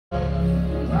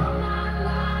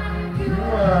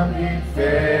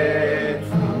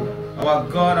faithful. Our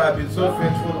God has been so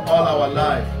faithful all our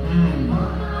life.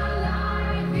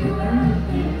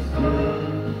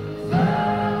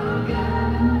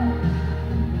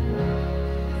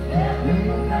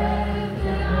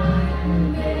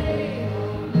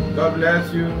 God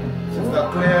bless you, Sister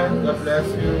Claire. God bless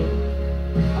you,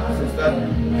 Sister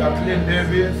Kathleen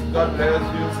Davis. God bless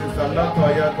you, Sister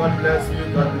Latoya. God bless you.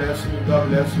 God bless you. God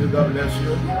bless you. God bless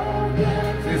you,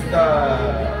 Sister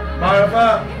Marva.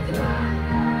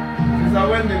 Sister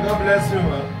Wendy. God bless you.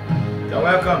 You're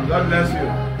welcome. God bless you.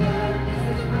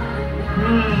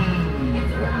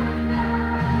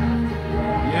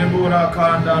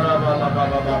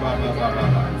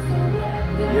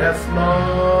 Yes,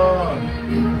 Lord.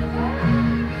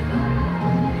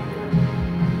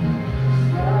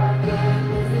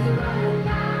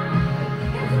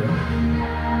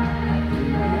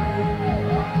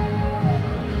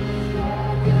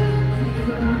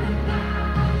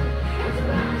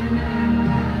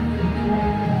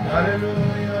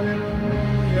 Hallelujah,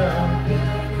 hallelujah,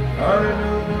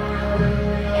 hallelujah,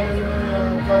 hallelujah, hallelujah.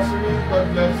 Pastor, God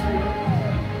bless you.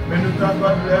 Menuka,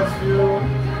 God bless you.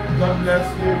 God bless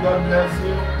you. God bless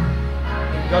you.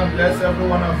 God bless every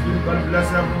one of you. God bless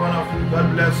every one of you. God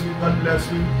bless you. God bless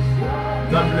you.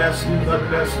 God bless you. God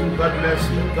bless you. God bless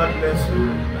you. God bless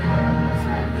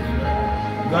you.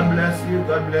 God bless you.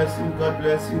 God bless you. God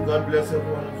bless you. God bless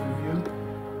every one of you.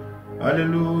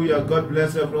 Hallelujah. God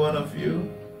bless every one of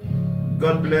you.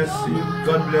 God bless you.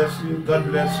 God bless you. God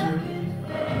bless you.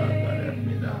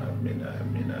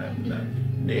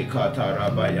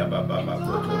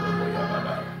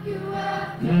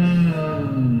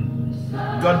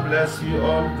 God bless you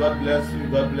all. God bless you.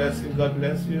 God bless you. God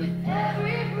bless you.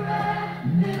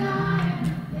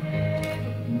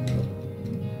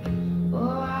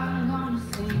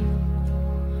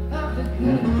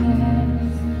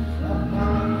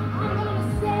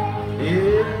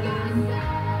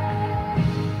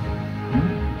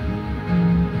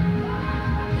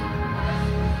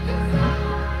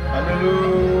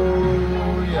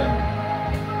 Hallelujah.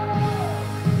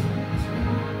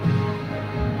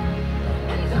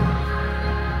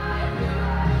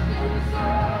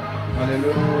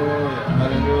 Hallelujah.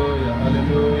 Hallelujah.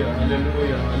 Hallelujah.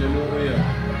 Hallelujah. Hallelujah.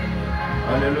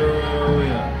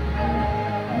 Hallelujah.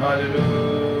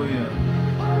 Hallelujah.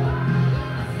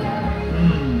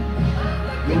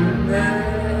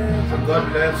 God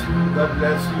bless you. God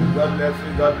bless you. God bless you.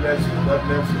 God bless you. God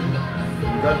bless you.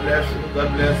 God bless you. God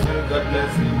bless you. God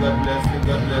bless you. God bless you.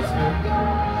 God bless you.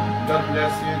 God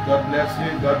bless you. God bless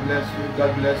you. God bless you.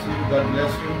 God bless you. God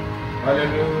bless you.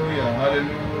 Hallelujah.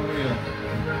 Hallelujah.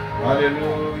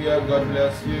 Hallelujah. God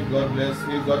bless you. God bless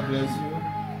you. God bless you.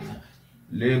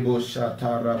 Lebo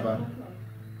shataraba.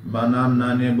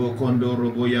 Manamna nebo kondo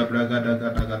robo ya bragada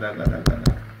gada gada gada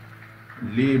gada.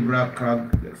 Libra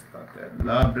krag started.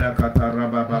 Labra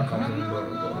kataraba bakamundo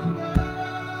robo.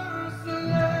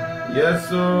 Yes,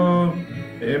 so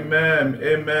amen,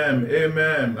 amen,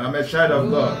 amen. I'm a child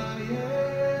of God.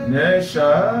 A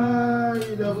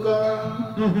child of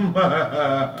God.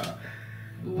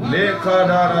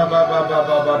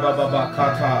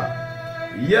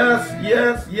 Yes,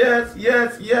 yes, yes,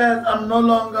 yes, yes. I'm no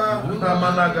longer of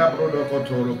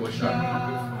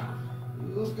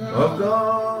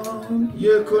God.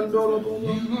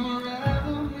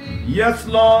 Yes,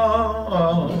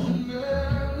 Lord.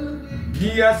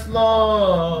 Yes,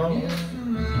 Lord.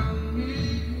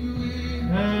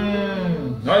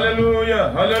 Hallelujah,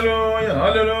 hallelujah,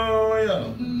 hallelujah.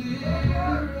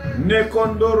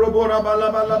 Nekondoro bora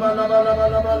bala bala bala bala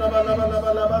bala bala bala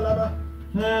bala bala bala.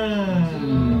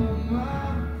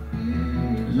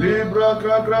 Libra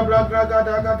gra gra gra gra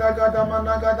gada gada gada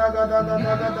mana gada gada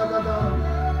gada gada gada.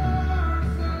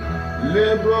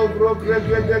 Libro gro gre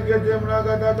gede gede mana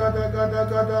gada gada gada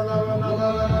gada la la la la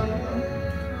la.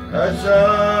 A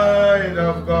child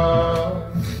of God.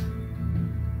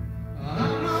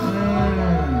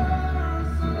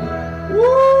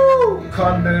 Woo!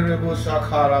 Kanderebo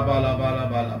shakara bala bala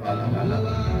bala bala bala.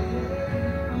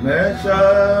 A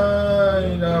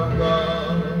child of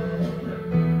God.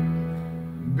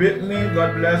 Whitney,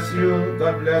 God bless you.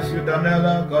 God bless you,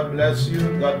 Daniela. God bless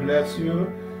you. God bless you.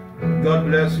 God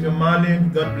bless you,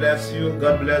 Malin. God bless you.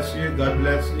 God bless you. God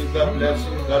bless you. God bless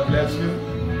you. God bless you.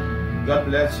 God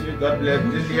bless you. God bless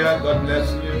Lilia. God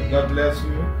bless you. God bless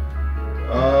you.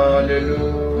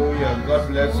 Hallelujah. God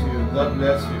bless you. God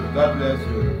bless you. God bless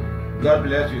you. God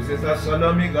bless you. Sister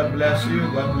Salome, God bless you.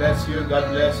 God bless you. God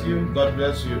bless you. God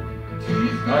bless you.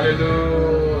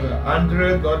 Hallelujah.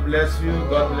 Andre, God bless you.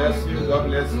 God bless you. God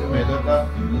bless you, my daughter.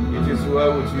 It is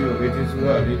well with you. It is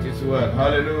well. It is well.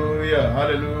 Hallelujah.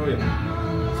 Hallelujah.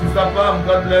 Sister Pam,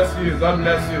 God bless you. God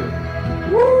bless you.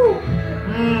 Woo!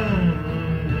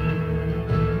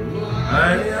 I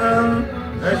am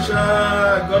a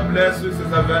child. God bless you,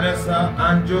 Sister Vanessa.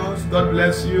 And Jones, God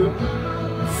bless you.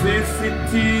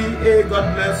 CCTA,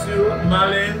 God bless you.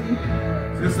 Marlene.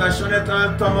 Sister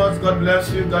Shonetta Thomas, God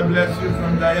bless you. God bless you.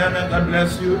 From Diana, God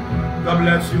bless you. God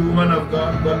bless you, woman of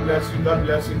God. God bless you. God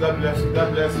bless you. God bless you.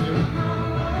 God bless you.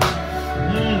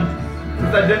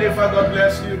 Sister Jennifer, God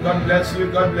bless you. God bless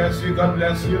you. God bless you. God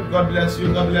bless you. God bless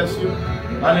you. God bless you.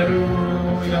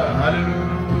 Hallelujah.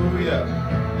 Hallelujah.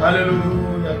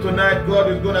 Hallelujah. Tonight, God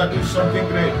is going to do something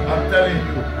great. I'm telling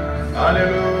you.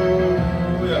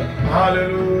 Hallelujah.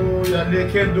 Hallelujah.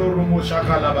 Lekendo rumo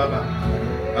shakala baba.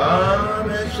 I'm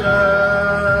a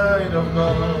child of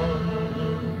God.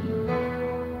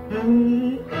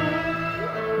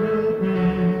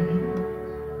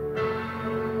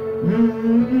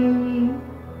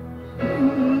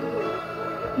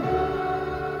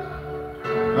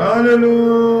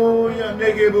 Hallelujah.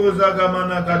 Negebo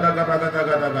zagamana gada gada gada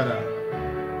gada gada.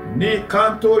 Ni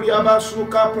kanto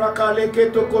yabasuka prakale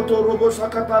keto koto robo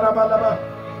sakatara balaba.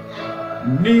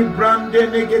 Ni brande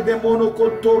negede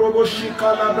monokoto robo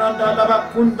shikala branda laba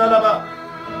kunda laba.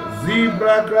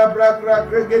 Zibra gra bra gra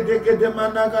gede gede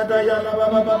managada ya laba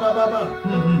baba baba.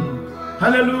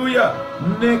 Hallelujah.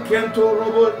 Nekento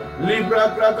robo libra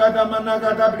gra gada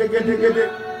managada gede gede.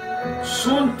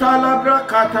 Sunta labra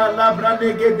kata labra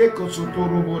negede kosoto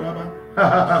robo raba.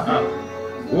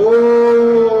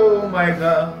 Oh my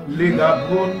God. Liga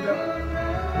bunda.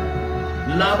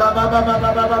 La baba baba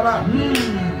baba baba.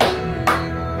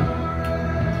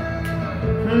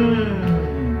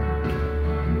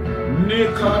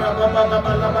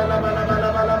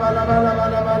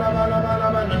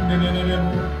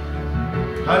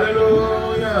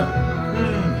 Hallelujah.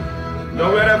 Now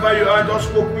wherever you are,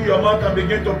 just open your mouth and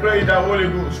begin to pray in the Holy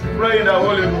Ghost. Pray in the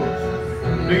Holy Ghost.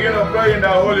 Begin to pray in the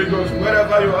Holy Ghost.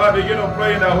 Wherever you are, begin to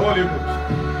pray in the Holy Ghost.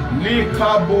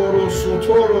 Likaboro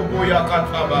sotoro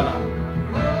boyakatabala.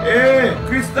 Hey,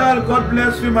 Crystal, God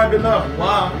bless you, my beloved.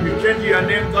 Wow, you change your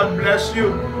name, God bless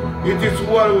you. It is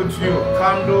well with you.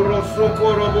 Kandoro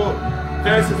sokorobo.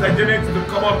 Tell Sister Janet to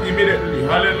come up immediately.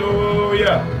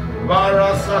 Hallelujah.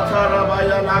 Bara satara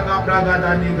baya laga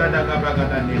bragada niga daga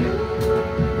bragada nile.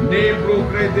 Nebro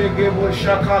krede gebo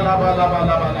shakala bala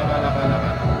bala bala bala bala bala.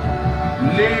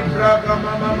 Libra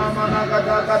gama mama mana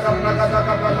gada gada bragada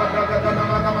gada bragada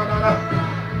nama nama nama.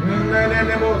 Nene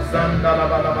nebo sandala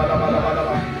bala bala bala bala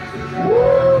bala.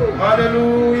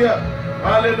 Hallelujah.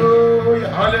 Hallelujah.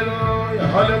 Hallelujah.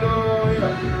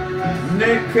 Hallelujah.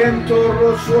 Nekento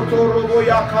rosoto robo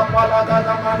yakapala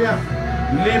gada mania.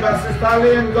 Liba Sister,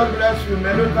 God bless you.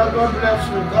 Meluta, God bless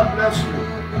you. God bless you.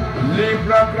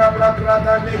 Libra bra bra bra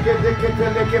da neke deke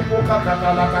teleke poka kata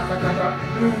la kata kata.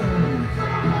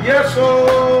 Yes oh.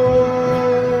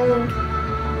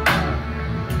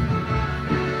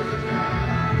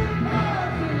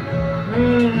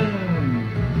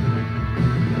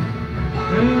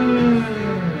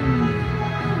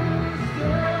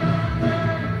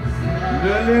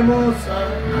 The limosa.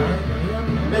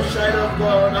 I'm a child of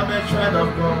God, I'm a child of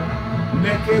God.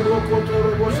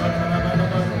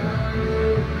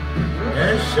 A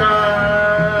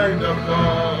child of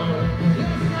God.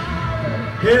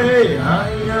 Hey, I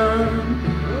am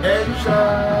a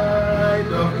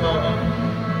child of God.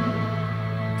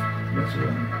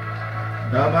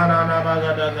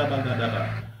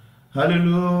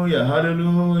 Hallelujah,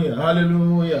 hallelujah,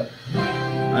 hallelujah.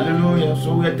 Hallelujah.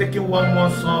 So we are taking one more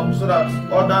song so that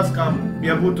others can be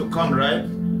able to come, right?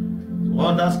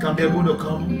 Others can be able to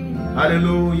come.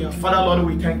 Hallelujah. Father, Lord,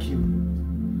 we thank you.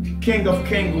 King of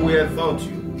kings, we exalt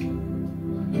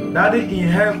you. Daddy in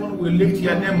heaven, we lift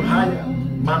your name higher.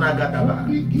 Managadaba.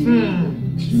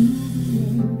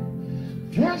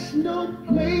 There's no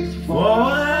place For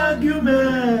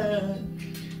argument.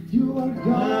 you are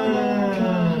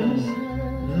God.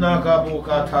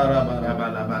 Nagabuka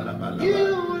tarabala.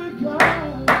 You are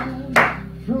God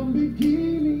from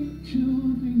beginning to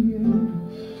the end.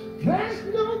 There's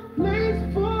no place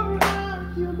for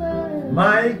argument.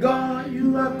 My God,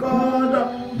 you are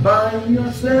God by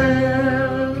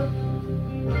yourself.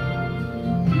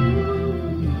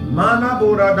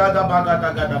 Manabura daga baga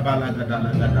daga da balaga da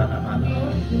bala.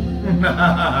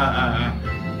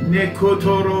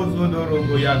 Nekotoro zodoro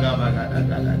boyaga baga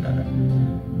daga.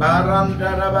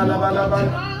 Barandara bala bala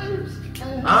bala.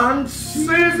 And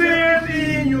season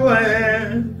in your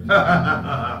hand.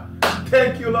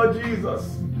 Thank you, Lord Jesus.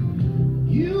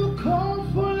 You call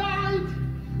for light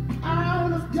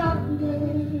out of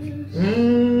darkness.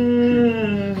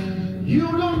 You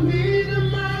don't need a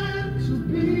man to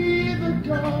be the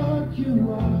God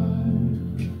you are,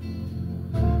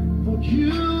 but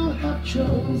you have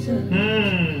chosen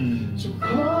to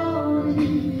call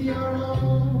me your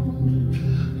own.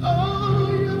 Oh,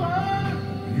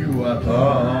 you are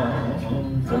God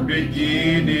from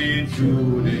beginning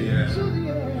to the end.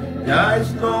 There is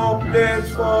no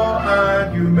place for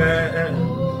argument.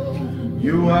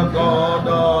 You are God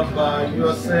all by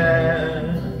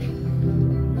yourself.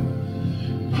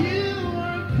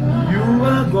 You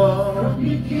are God from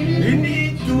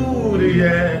beginning to the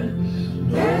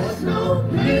end. There's no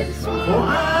place for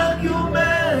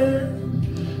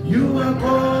argument. You are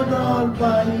God all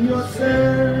by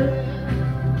yourself.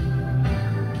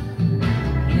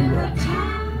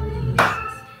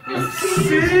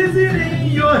 Season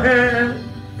in your hand.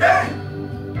 Hey.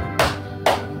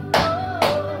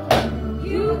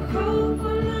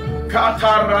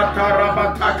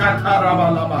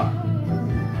 Kataratarabakatarabalaba.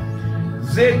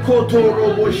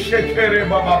 Zekotorobo shekere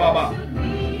baba.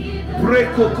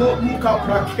 Brekoko muka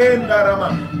prakenda rama.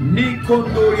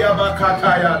 Nikondoria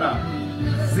bakatayana.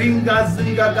 Zinga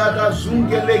gada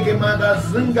zungelege maga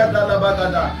zinga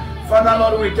dalabagada. Father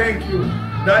Lord, we thank you.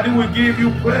 Daddy, we give you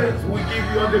praise, we give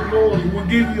you all the glory, we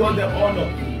give you all the honor.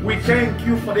 We thank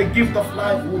you for the gift of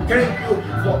life. We thank you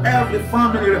for every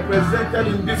family represented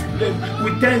in this place.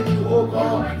 We thank you, oh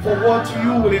God, for what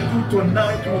you will do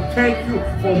tonight. We thank you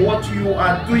for what you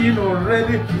are doing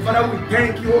already. Father, we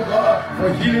thank you, oh God, for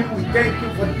healing. We thank you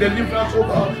for deliverance, oh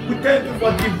God. We thank you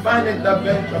for divine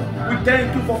intervention. We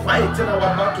thank you for fighting our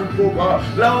battle, oh God.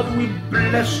 Lord, we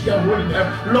bless your holy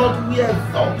name. Lord, we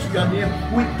exalt your name.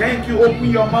 We thank you. Open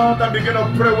your mouth and begin to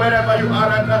pray wherever you are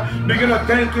right now. Begin to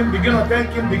thank him. Begin to thank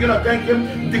him. Begin to thank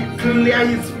him. Declare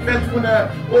his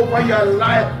faithfulness over your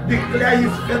life. Declare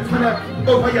his faithfulness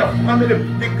over your family.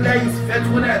 Declare his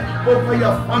faithfulness over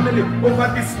your family, over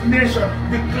this nation.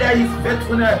 Declare his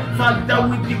faithfulness. Father,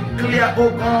 we declare, oh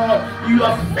God,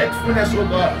 your faithfulness, oh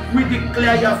God. We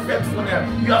declare your faithfulness.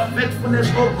 Your faithfulness,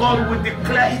 oh God, we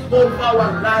declare it over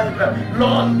our life.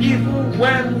 Lord, even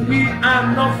when we are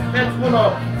not faithful,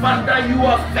 Father, you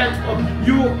are faithful.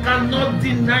 You cannot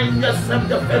deny yourself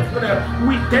the faithfulness.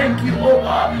 We thank you, oh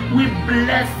God. We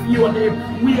bless your name.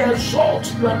 We exalt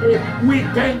your name. We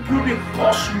thank you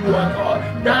because you are God.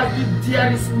 That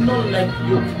there is none like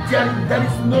you. There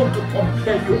is none to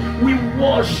compare you. We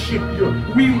worship you.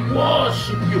 We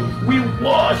worship you. We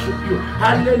worship you.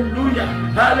 Hallelujah.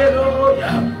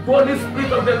 Hallelujah. Holy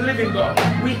Spirit of the living God,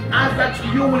 we ask that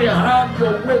you will have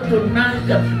your way tonight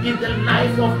in the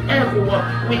life of everyone.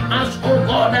 We ask, oh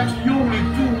God, that you will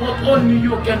do what only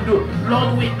you can do.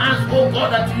 Lord, we ask, oh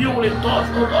God, that you will touch,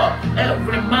 oh God,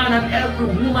 every man and every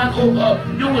woman, oh God.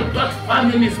 You will touch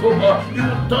families, oh God. You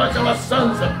will touch our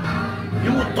sons.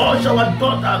 You will touch our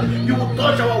daughters. You will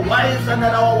touch our wives and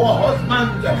our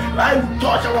husbands. I will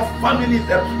touch our families.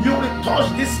 You will touch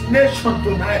this nation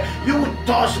tonight. You will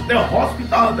touch the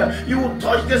hospitals. You will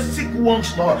touch the sick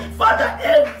ones, Lord. Father,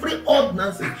 every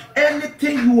ordinance,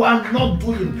 anything you are not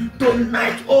doing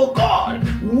tonight, oh God,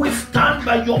 we stand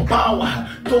by your power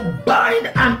to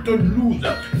bind and to loose.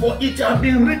 For it has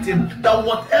been written that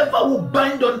whatever we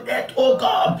bind on earth, oh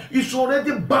God, is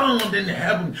already bound in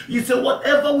heaven. You say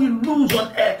whatever we lose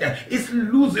on earth is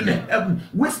loose in heaven.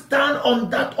 We stand on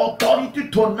that authority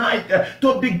tonight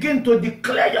to begin to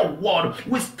declare your word.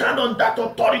 We stand on that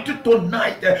authority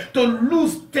tonight to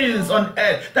loose things on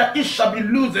earth that it shall be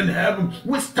loose in heaven.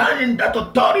 We stand in that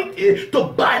authority to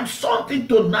bind something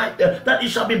tonight that it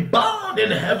shall be bound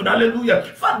in heaven. Hallelujah.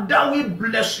 Father, we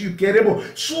bless you. Kerebo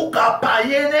suka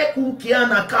payene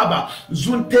kunkiana kaba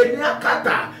zuntenia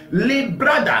kata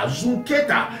librada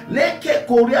zunketa leke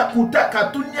korea kutaka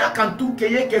tunya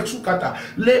kantuke yeke sukata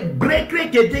le brekre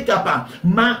kete kapa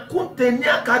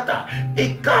makuntenia kata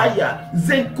ekaya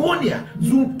zenkonia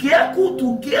zunkia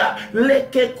kutukia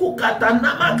leke kukata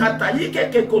namakata yeke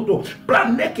kekoto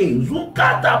planeke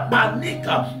zunkata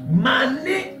panika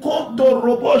manikoto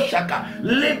roboshaka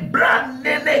le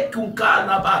branene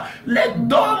kunkalaba let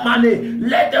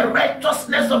let the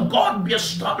righteousness of God be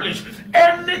established.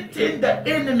 Anything the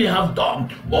enemy have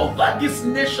done over this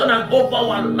nation and over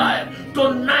our life,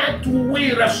 tonight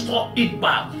we restore it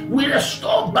back. We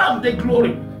restore back the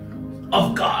glory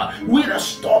of God. We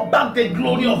restore back the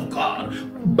glory of God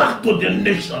back to the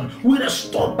nation. We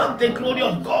restore back the glory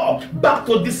of God back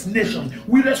to this nation.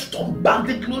 We restore back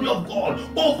the glory of God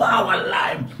over our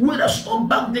life. We restore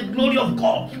back the glory of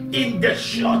God in the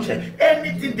church.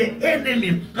 Anything the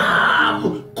enemy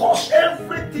cause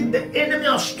everything everything the enemy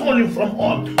has stolen from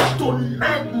us.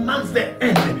 Tonight marks the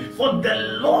end. For the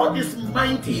Lord is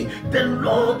mighty. The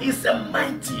Lord is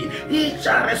mighty. He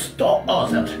shall restore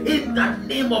us in the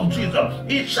name of Jesus.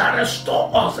 He shall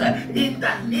restore us in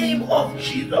the name of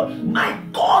Jesus. My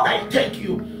God, I thank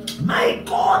you. My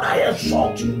God, I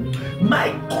exalt you.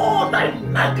 My God, I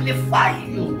magnify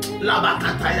you.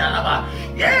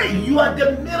 Yeah, you are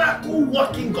the miracle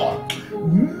working God.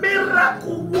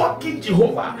 Miracle working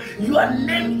Jehovah. Your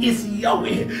name is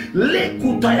Yahweh.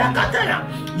 Lekutaya kataya.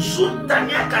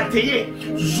 Zuntanya kateye.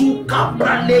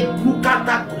 Zukabra le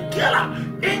kukata kukela.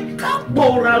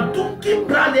 Enkabora duki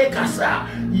brale kasa.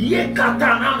 Ye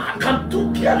katana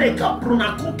kantukia le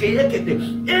kapruna kuke yekete.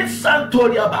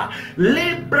 Esantoriaba.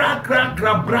 Lebra gra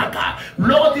gra braka.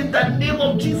 Lord, in the name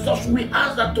of Jesus, we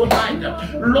ask that tonight,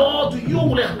 Lord, you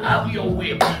will have your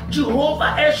way.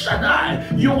 Jehovah El Shaddai,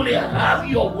 you will have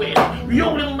your way. You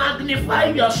will magnify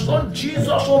your son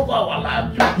Jesus over our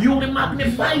life. You will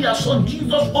magnify your son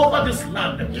Jesus over this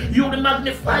land. You will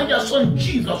magnify your son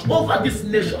Jesus over this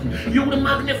nation. You will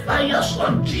magnify your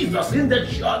son Jesus in the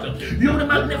church. You will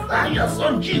magnify your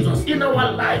son Jesus in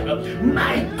our life.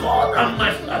 My God and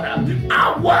my Father,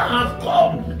 hour have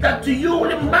come that you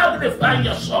will magnify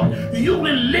your son. You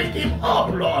will lift him up,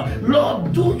 Lord.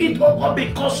 Lord, do it, oh God,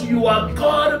 because you are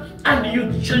God and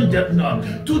you change it not.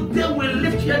 Today we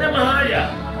lift your name higher.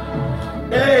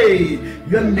 Hey,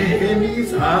 your name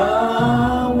is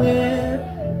Yahweh.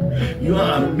 You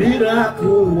are a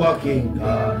miracle working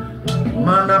God.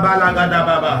 Manabalagada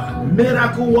Baba,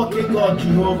 miracle working God,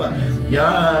 Jehovah.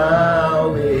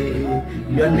 Yahweh,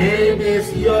 your name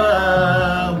is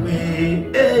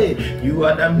Yahweh. Hey, you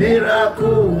are the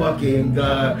miracle working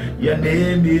God. Your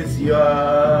name is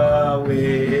Yahweh.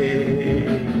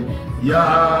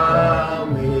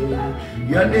 Yahweh,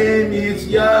 your name is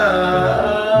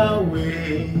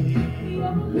Yahweh.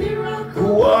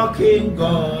 Miracle working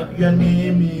God, your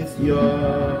name is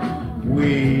Yahweh.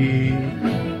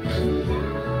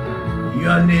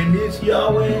 Your name is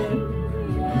Yahweh.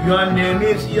 Your name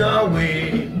is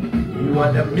Yahweh. You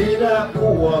are the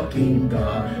miracle working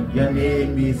God. Your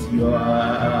name is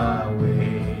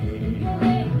Yahweh.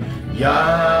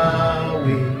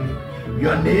 Yahweh.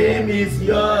 Your name is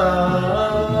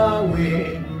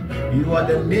Yahweh. You are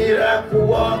the miracle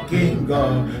working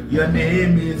God. Your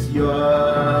name is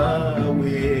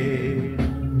Yahweh.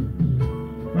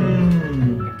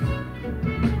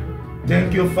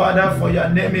 Thank you, Father, for your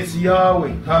name is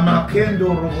Yahweh.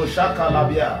 Hamakendo Roboshaka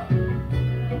Labia.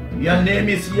 Your name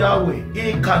is Yahweh.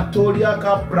 Ikantoria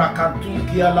ka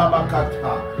brakantukia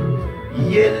labakata.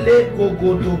 Yele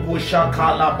gogodo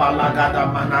boshaka la balagada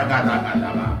managada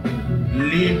gadaba.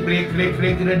 Libre kre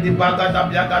di bagada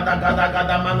biagada gada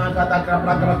gada managada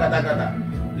grabra gada gada.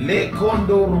 Le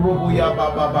kondo roboya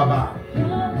baba baba.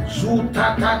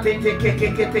 Zutata te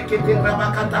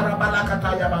rabakata rabalakata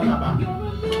ya balaba.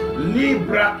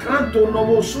 Libra canto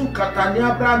nomosu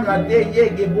katanya braga de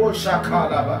yegebo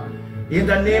shakalaba. In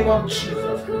the name of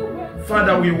Jesus,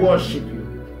 Father, we worship you.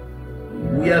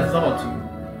 We exalt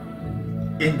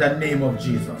you. In the name of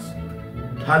Jesus.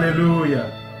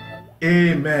 Hallelujah.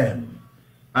 Amen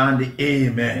and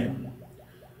amen.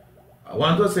 I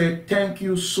want to say thank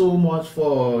you so much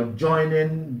for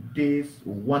joining this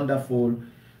wonderful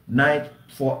night,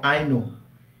 for I know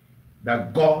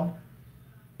that God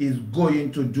is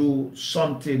going to do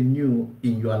something new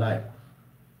in your life.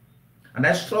 And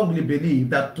I strongly believe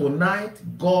that tonight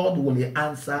God will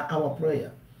answer our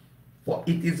prayer. For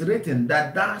it is written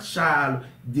that thou shalt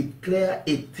declare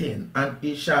a thing and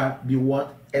it shall be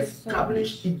what?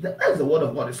 Established. That's the word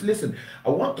of God. Listen, I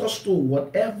want us to,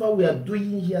 whatever we are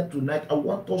doing here tonight, I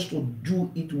want us to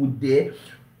do it with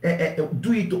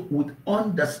with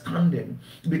understanding.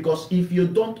 Because if you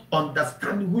don't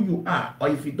understand who you are, or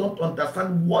if you don't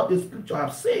understand what the scripture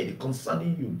have said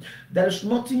concerning you, there is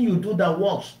nothing you do that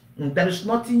works. There is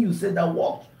nothing you say that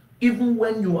works. Even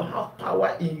when you have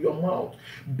power in your mouth,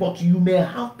 but you may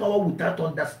have power without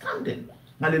understanding.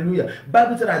 Hallelujah.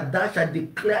 Bible said that thou shalt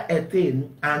declare a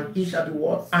thing and it shall be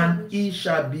what? And it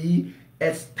shall be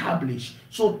established.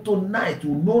 So tonight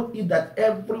you know it that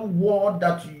every word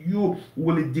that you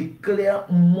will declare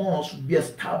must be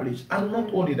established. And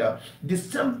not only that, the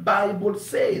same Bible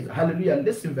says, hallelujah,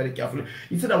 listen very carefully.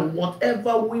 It said that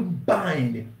whatever we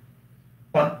bind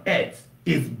on earth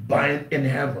is bind in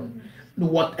heaven.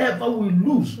 Whatever we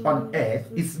lose on earth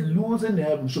is loose in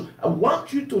heaven. So I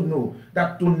want you to know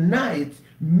that tonight,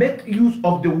 make use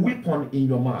of the weapon in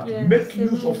your mouth. Yes, make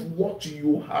use of what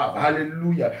you have.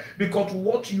 Hallelujah. Because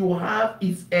what you have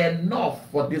is enough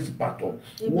for this battle.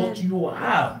 Amen. What you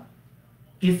have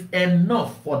is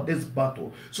enough for this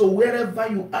battle. So wherever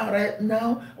you are right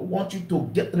now, I want you to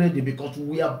get ready, because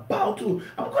we are about to,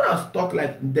 I'm gonna talk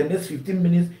like the next 15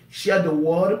 minutes, share the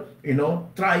word,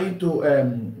 trying to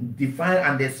define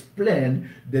and explain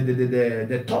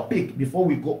the topic before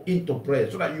we go into prayer,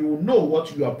 so that you will know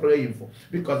what you are praying for.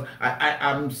 Because I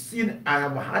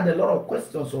have had a lot of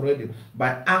questions already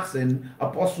by asking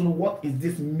Apostle, what is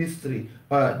this mystery?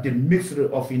 The mystery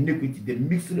of iniquity. The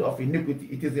mystery of iniquity.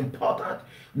 It is important.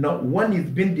 Now, when it's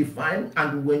been defined,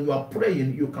 and when you are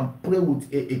praying, you can pray with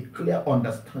a clear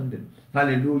understanding.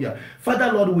 Hallelujah.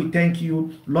 Father, Lord, we thank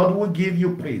you. Lord, we give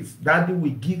you praise. Daddy,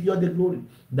 we give you all the glory.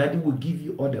 Daddy, we give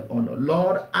you all the honor.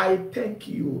 Lord, I thank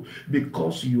you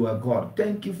because you are God.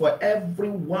 Thank you for every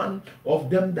one of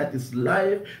them that is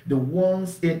live, the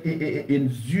ones in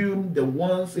Zoom, the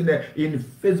ones in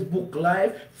Facebook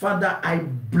Live. Father, I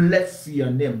bless your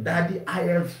name. Daddy, I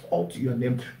exalt your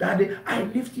name. Daddy, I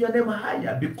lift your name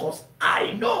higher, because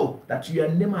I know that your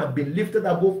name has been lifted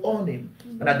above all names.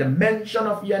 And at the mention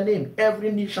of your name,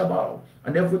 every knee shall bow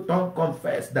and every tongue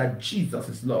confess that Jesus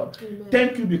is Lord. Amen.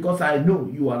 Thank you because I know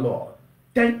you are Lord.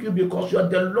 Thank you because you are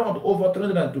the Lord over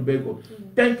Trinidad and Tobago.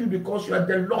 Amen. Thank you because you are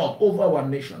the Lord over our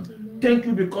nation. Amen. Thank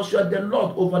you because you are the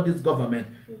Lord over this government.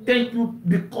 Amen. Thank you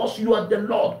because you are the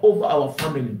Lord over our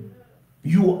family.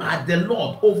 You are the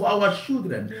Lord over our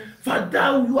children. Yes.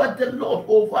 Father, you are the Lord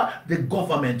over the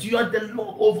government. You are the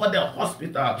Lord over the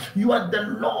hospital. You are the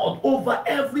Lord over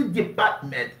every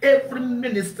department, every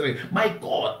ministry. My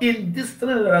God, in this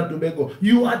Trinidad and Tobago,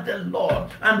 you are the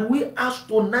Lord. And we ask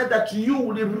tonight that you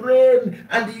will reign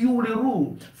and you will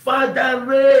rule. Father,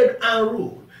 reign and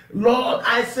rule. Lord,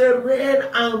 I say reign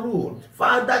and rule.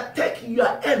 Father, take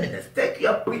your eminence, take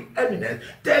your preeminence,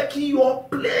 take your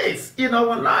place in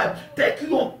our life, take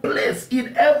your place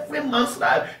in every man's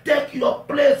life, take your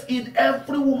place in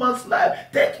every woman's life,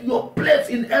 take your place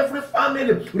in every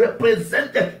family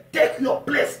represented. Take your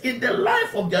place in the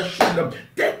life of their children.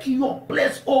 Take your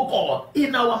place, oh God,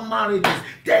 in our marriages.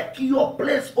 Take your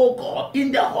place, oh God,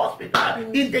 in the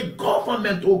hospital, in the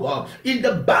government, oh God, in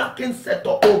the banking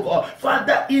sector, oh God.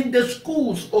 Father, in the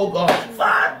schools, oh God.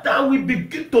 Father, we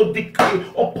begin to decree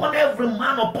upon every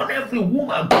man, upon every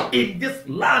woman in this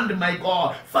land, my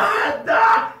God.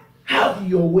 Father, have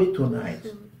your way tonight.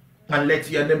 And let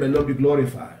your name alone be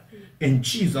glorified. In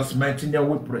Jesus' mighty name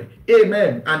we pray.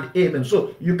 Amen and amen.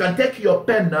 So you can take your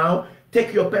pen now,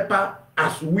 take your paper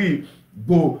as we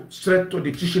go straight to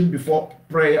the teaching before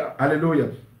prayer.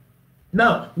 Hallelujah.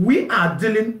 Now, we are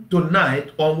dealing tonight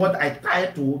on what I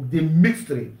title the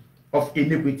mystery of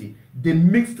iniquity. The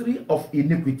mystery of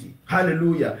iniquity.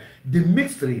 Hallelujah. The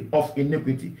mystery of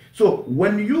iniquity. So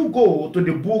when you go to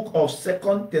the book of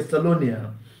 2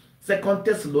 Thessalonians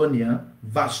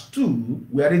verse 2,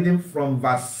 we are reading from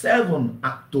verse 7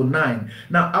 to 9.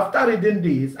 Now, after reading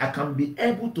this, I can be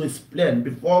able to explain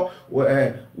before we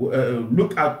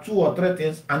look at 2 or 3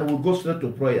 things, and we'll go straight to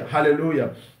prayer.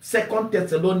 Hallelujah. 2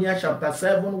 Thessalonians chapter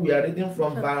 7, we are reading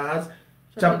from verse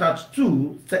chapter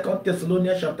 2, 2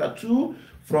 Thessalonians chapter 2,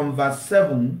 from verse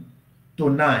 7 to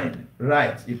 9.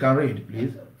 Right, you can read,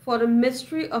 please. For the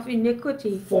mystery of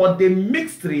iniquity. For the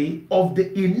mystery of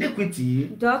the iniquity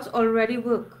doth already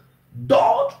work.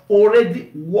 Doth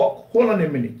already work. Hold on a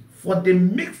minute. For the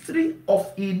mystery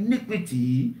of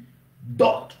iniquity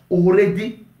doth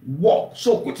already work.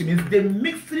 So which means the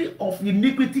mystery of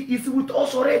iniquity is with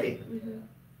us already.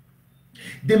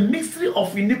 The mystery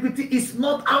of iniquity is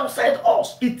not outside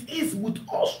us. It is with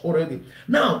us already.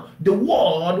 Now, the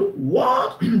word,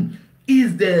 what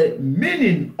is the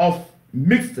meaning of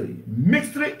mystery?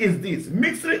 Mystery is this.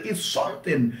 Mystery is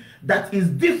something that is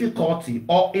difficult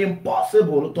or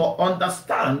impossible to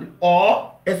understand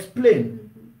or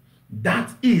explain. That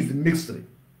is mystery.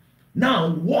 Now,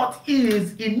 what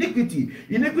is iniquity?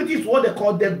 Iniquity is what they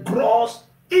call the gross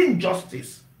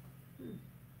injustice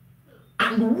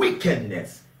and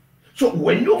wickedness. So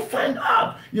when you find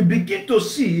out, you begin to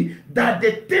see that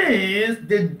the things,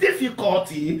 the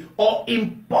difficulty or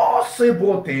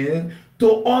impossible things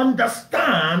to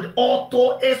understand or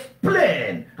to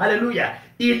explain, hallelujah,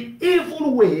 in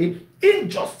evil way,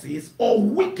 injustice or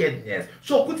wickedness.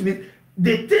 So which means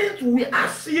the things we are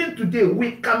seeing today,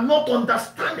 we cannot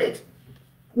understand it.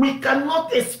 We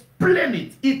cannot explain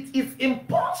it. It is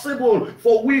impossible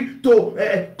for we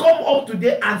to come up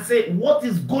today and say what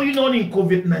is going on in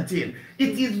COVID-19.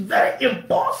 It is very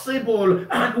impossible,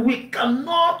 and we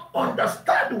cannot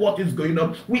understand what is going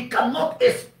on. We cannot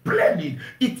explain it.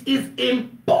 It is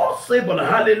impossible,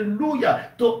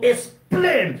 hallelujah, to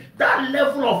explain that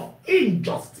level of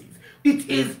injustice, It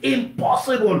is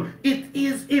impossible. It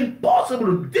is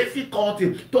impossible,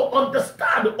 difficulty to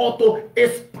understand or to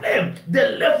explain the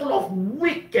level of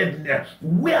wickedness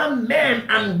where men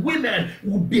and women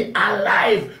will be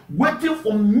alive waiting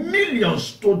for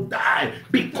millions to die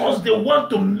because they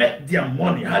want to make their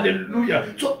money.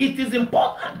 Hallelujah. So it is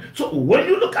important. So when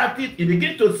you look at it, you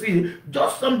begin to see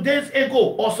just some days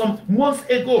ago or some months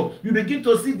ago, you begin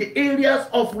to see the areas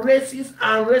of racism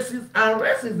and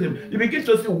racism. You begin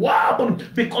to see what happened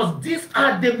because these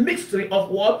are the mystery of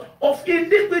what? Of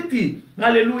iniquity.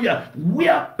 Hallelujah. We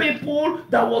are people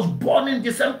that was born in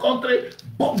the same country,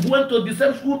 but went to the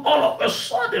same school. All of a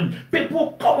sudden,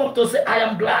 people come up to say, I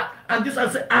am black, and this I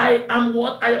say, I am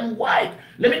what? I am white.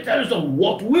 Let me tell you something.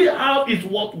 What we have is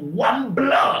what? One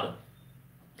blood.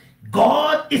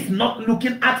 God is not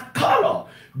looking at color.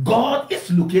 God is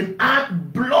looking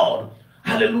at blood.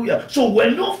 Hallelujah. So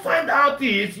when you find out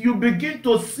this, you begin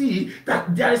to see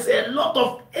that there is a lot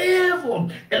of evil,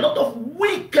 a lot of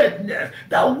wickedness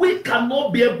that we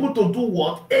cannot be able to do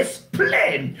what?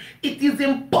 Explain. It is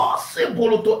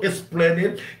impossible to explain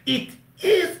it. It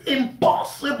is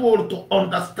impossible to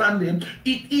understand it.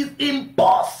 It is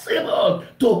impossible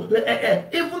to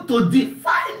even to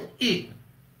define it.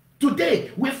 Today,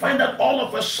 we find that all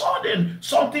of a sudden,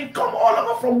 something come all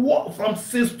over from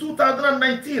since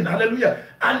 2019. Hallelujah.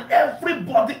 And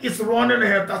everybody is running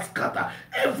helter scatter.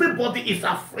 Everybody is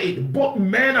afraid, both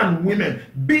men and women,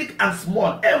 big and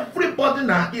small. Everybody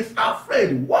now is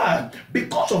afraid. Why?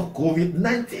 Because of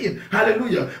COVID-19.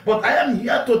 Hallelujah. But I am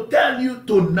here to tell you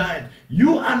tonight,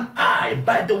 you and I,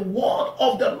 by the word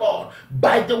of the Lord,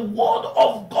 by the word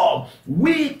of God,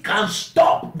 we can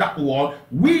stop that word.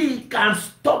 We can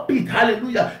stop it.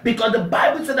 Hallelujah. Because the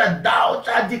Bible said that thou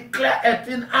shalt declare a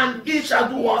thing and it shall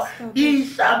do what? It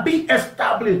shall be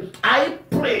established. I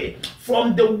pray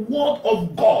from the word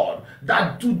of God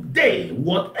that today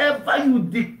whatever you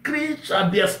decree shall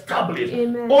be established.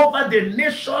 Amen. Over the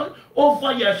nation,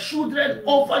 over your children,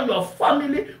 over your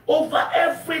family, over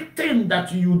everything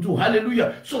that you do.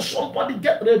 Hallelujah. So somebody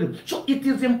get ready. So it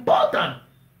is important.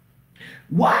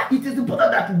 Why? It is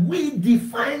important that we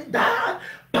define that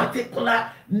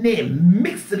particular name,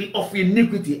 mystery of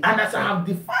iniquity. And as I have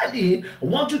defined it, I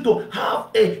want you to have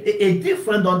a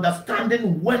different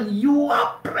understanding when you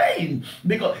are praying.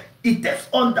 Because it takes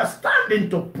understanding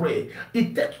to pray.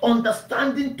 It takes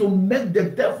understanding to make the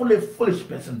devil a foolish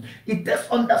person. It takes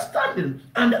understanding.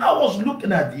 And I was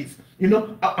looking at this. You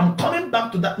know, I'm coming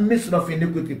back to that mystery of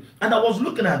iniquity. And I was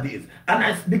looking at this. And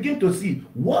I begin to see,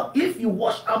 what if you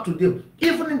watch out today,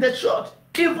 even in the church,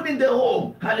 even in the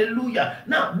home. Hallelujah.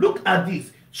 Now, look at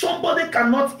this. Somebody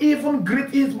cannot even greet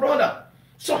his brother.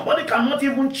 Somebody cannot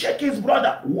even check his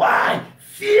brother. Why?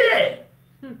 Fear.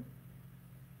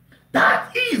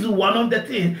 That is one of the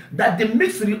things that the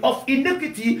mystery of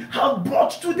iniquity have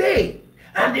brought today.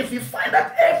 And if you find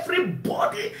that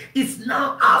everybody is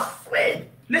now afraid,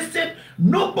 listen,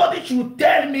 nobody should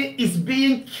tell me is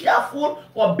being careful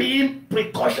or being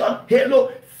precaution.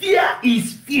 Hello, fear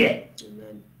is fear.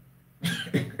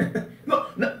 No,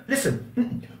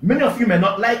 listen, many of you may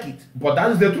not like it, but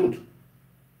that is the truth.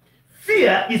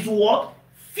 Fear is what?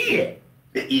 Fear.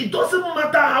 It doesn't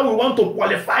matter how we want to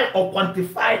qualify or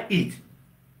quantify it.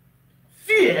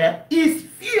 Fear is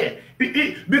fear.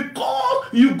 Because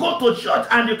you go to church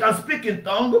and you can speak in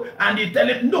tongue and you tell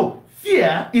it, no,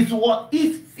 fear is what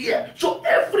is fear. So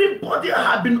everybody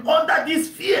has been under this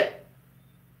fear.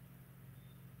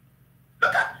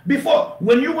 Look at, before,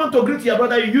 when you want to greet your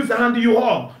brother, you use the hand you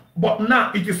hug. But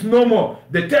now it is no more.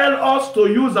 They tell us to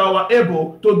use our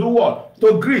elbow to do what?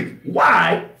 To greet.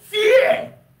 Why? Fear.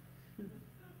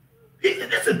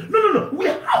 Listen, no. We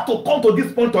have to come to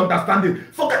this point to understand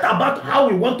it. Forget about how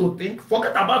we want to think.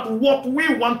 Forget about what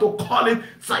we want to call it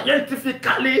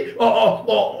scientifically or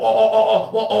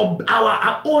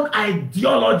our own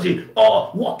ideology or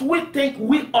what we think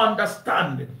we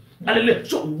understand.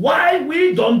 So why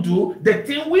we don't do the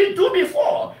thing we do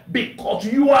before? Because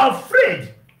you are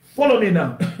afraid. Follow me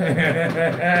now.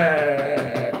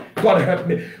 God help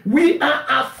me. We are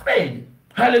afraid.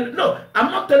 Hallelujah. No, I'm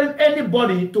not telling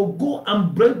anybody to go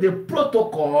and break the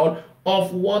protocol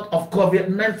of what? Of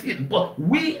COVID-19. But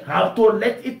we have to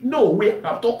let it know. We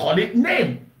have to call it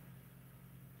name.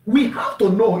 We have to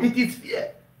know it is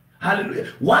fear.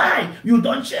 Hallelujah. Why? You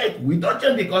don't check. We don't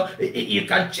check because you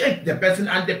can check the person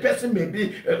and the person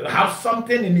maybe have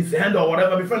something in his hand or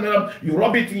whatever. Before you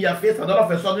rub it in your face and all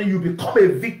of a sudden you become a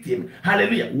victim.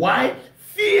 Hallelujah. Why?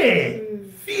 Fear.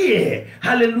 Fear.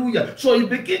 Hallelujah. So you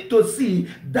begin to see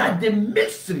that the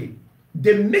mystery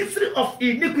of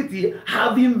iniquity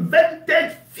have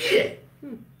invented fear.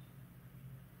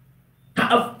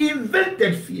 have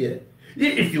invented fear.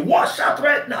 If you watch out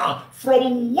right now,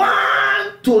 from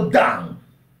one to down,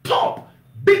 top,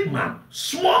 big man,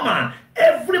 small man,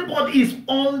 everybody is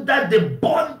under the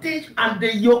bondage and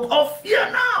the yoke of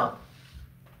fear now.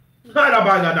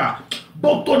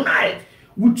 But tonight,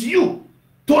 with you,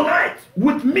 tonight,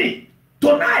 with me,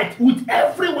 tonight, with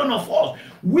every one of us,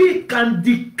 we can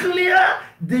declare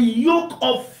the yoke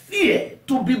of fear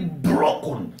to be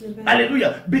broken. Amen.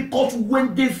 Hallelujah. Because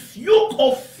when the yoke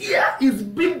of fear is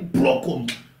being broken,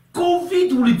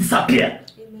 COVID will disappear.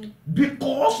 Amen.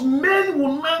 Because men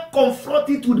will not confront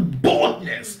it with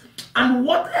boldness. And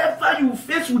whatever you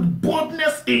face with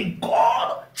boldness in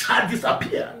God shall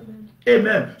disappear. Amen.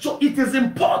 Amen. So it is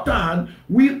important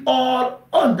we all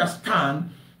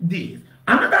understand this.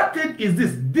 Another thing is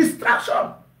this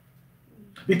distraction.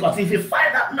 Because if you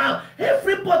find out now,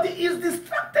 everybody is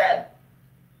distracted.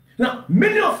 Now,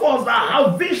 many of us that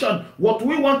have vision, what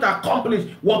we want to accomplish,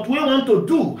 what we want to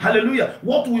do, hallelujah,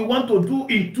 what we want to do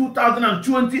in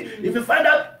 2020, if you find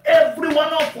out every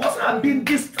one of us have been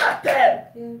distracted.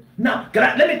 Yeah. Now,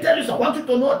 let me tell you something. I want you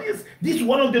to know this. This is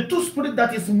one of the two spirits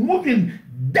that is moving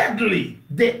deadly.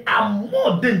 They are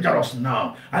more dangerous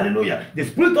now. Hallelujah. The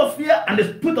spirit of fear and the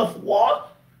spirit of what?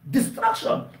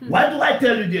 Distraction. Why do I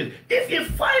tell you this? If you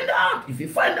find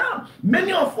out,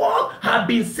 many of us have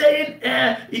been saying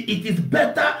it is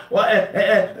better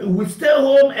we stay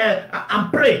home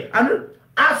and pray. And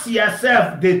ask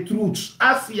yourself the truth.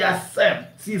 Ask yourself,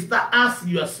 sister, ask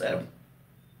yourself,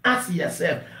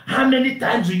 how many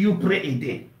times do you pray a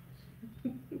day?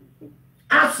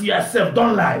 Ask yourself,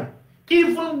 don't lie.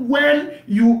 Even when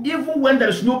there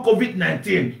is no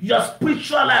COVID-19, your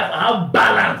spiritual life have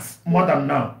balance more than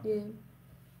now. Yeah.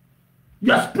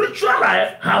 Your spiritual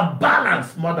life have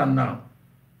balance more than now.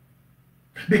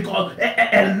 Because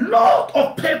a lot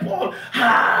of people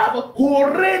have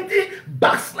already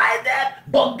backslided,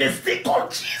 but they still call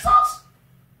Jesus.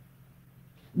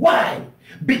 Why?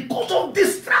 Because of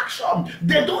distraction.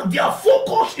 Their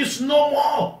focus is no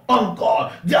more on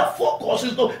God. Their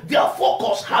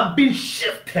focus have been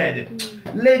shifted.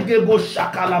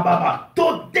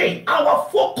 Today our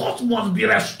focus must be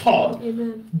restored.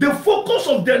 Amen. The focus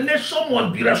of the nation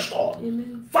must be restored.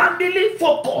 Amen. Family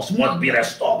focus must be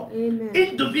restored. Amen.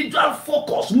 Individual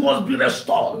focus must be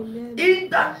restored. Amen. In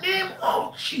the name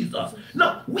of Jesus.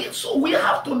 Now, we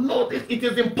have to know this. It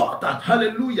is important.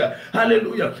 Hallelujah.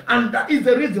 Hallelujah. And that is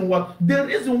the reason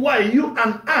why you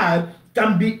and I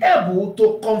can be able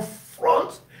to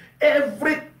confront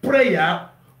every prayer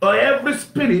or every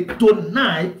spirit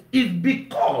tonight is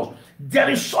because there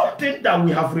is something that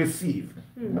we have received.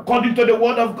 According to the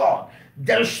word of God,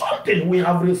 there is something we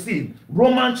have received.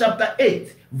 Romans chapter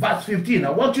 8, verse 15. I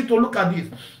want you to look at this.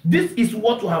 This is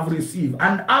what we have received.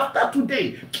 And after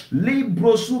today,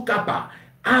 Librosu Kappa,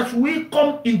 as we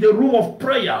come in the room of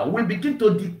prayer, we begin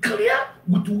to declare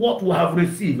with what we have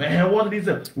received. And what is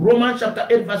it? Romans chapter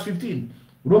 8, verse 15.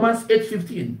 Romans 8,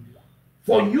 15.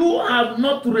 For you have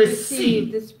not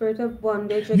received the spirit of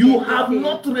bondage. You have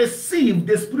not received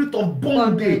the spirit of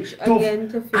bondage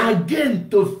again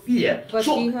to fear. But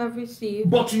you have received.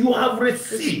 But you have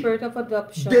received the spirit of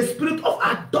adoption. The spirit of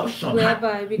adoption.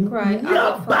 Whereby we cry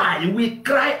out. Whereby we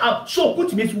cry out. So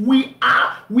which means we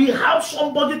have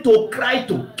somebody to cry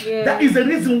to. Yes. That is the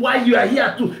reason why you are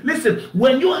here too. Listen,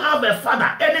 when you have a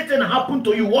father, anything happen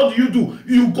to you, what do?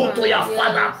 You go to your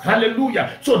father.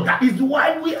 Hallelujah. So that is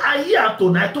why we are here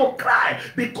tonight to cry,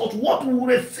 because what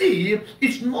we receive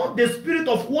is not the spirit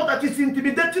of what that is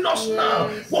intimidating us now.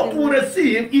 What we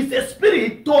receive is a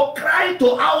spirit to cry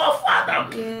to our Father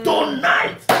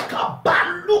tonight.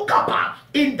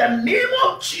 In the name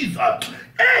of Jesus.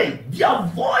 Hey, their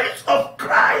voice of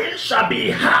crying shall be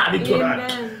heard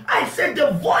tonight. Amen. I said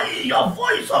your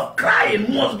voice of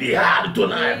crying must be heard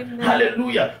tonight. Amen.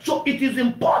 Hallelujah. So it is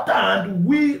important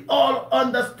we all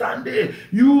understand it.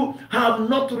 You have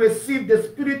not received the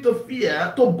spirit of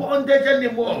fear to bondage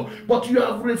anymore, but you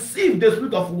have received the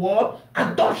spirit of what?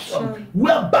 Adoption.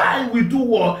 Whereby we do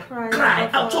what? Cry.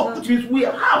 So which means we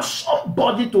have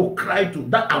somebody to cry to.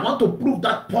 That I want to prove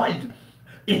that point.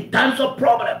 In times of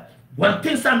problem, when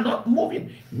things are not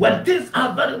moving, when things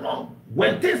are very wrong,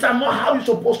 when things are not how it's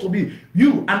supposed to be,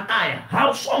 you and I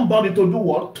have somebody to do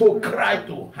what? To cry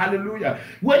to. Hallelujah.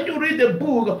 When you read the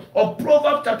book of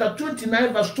Proverbs chapter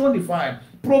 29 verse 25,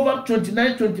 Proverbs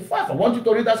 29, 25, I want you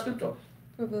to read that scripture.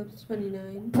 Proverbs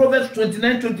 29. Proverbs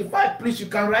 29, 25. Please, you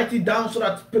can write it down so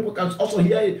that people can also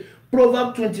hear it.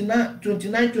 Proverbs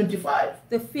 29, 25.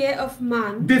 The fear of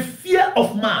man. The fear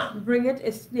of man. Bringeth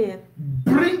a snare.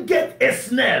 Bringeth a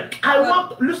snare.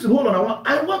 Listen, hold on.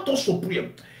 I want us to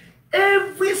pray.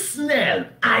 Every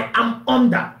snare I am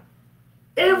under,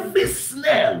 every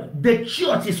snare the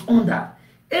church is under,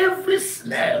 every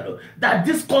snare that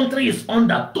this country is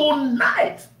under,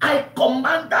 tonight I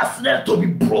command that snare to be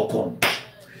broken.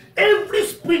 Every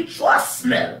spiritual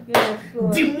snare,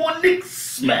 demonic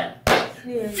snare,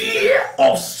 fear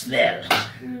of snare,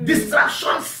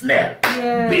 distraction snare,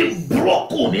 be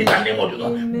broken in the name of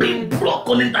Jesus. Be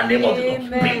broken in the name of Jesus.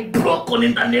 Be broken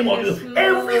in the name of Jesus.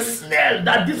 Every snare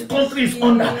that this country is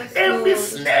under, every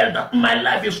snare that my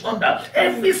life is under,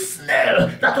 every snare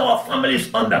that our family is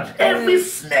under, every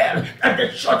snare that the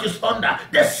church is under,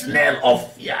 the snare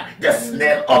of fear, the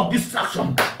snare of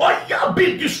distraction, oh yeah,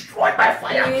 be destroyed by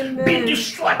fire. Be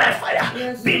destroyed by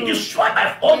fire. Be destroyed by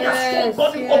fire. Oh yes,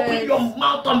 somebody open your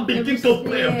mouth and begin to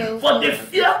pray. For the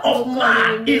fear of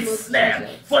man is snare.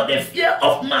 For the fear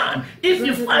of man, if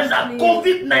you find that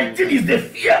COVID-19 is the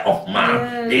fear of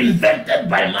man, invented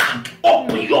by man,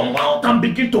 open your mouth and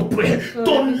begin to pray.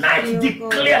 Tonight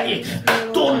declare it.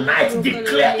 Tonight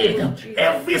declare it.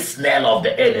 Every snare of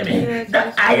the enemy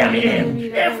that I am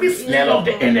in, every snare of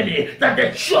the enemy that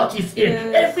the church is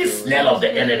in, every snare of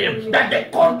the enemy that the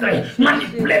country,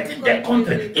 manipulating the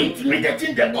country,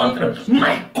 intimidating the country,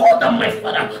 my God and my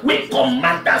Father, we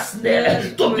command that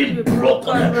snare to be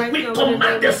broken. We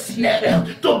command the snare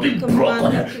to be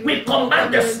broken. We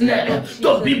command the snare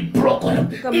to be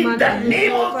broken in the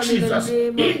name of Jesus.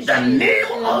 In the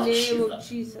name of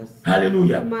Jesus.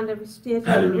 Hallelujah.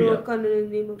 Hallelujah.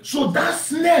 So that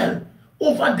snare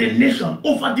over the nation,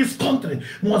 over this country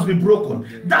must be broken.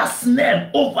 That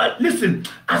snare over, listen,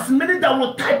 as many that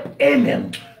will type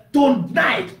amen,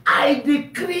 tonight I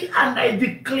decree and I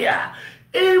declare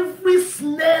every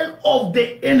snare of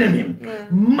the enemy,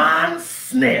 man's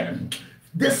snare,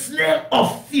 the snare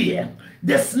of fear,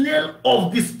 the snare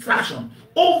of distraction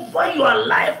over your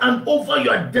life and over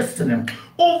your destiny,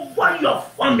 over your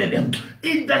family,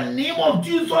 in the name of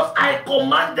Jesus, I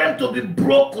command them to be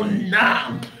broken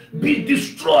now. Be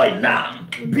destroyed now.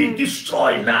 Be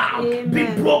destroyed now. Be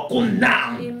broken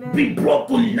now. Be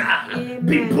broken now.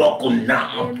 Be broken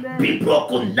now. Be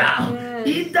broken now.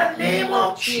 In the name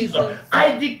of Jesus,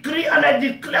 I decree and I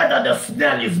declare that the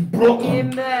snare is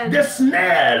broken. The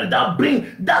snare that brings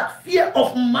that fear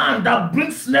of man that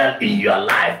brings snare in your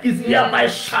life is hereby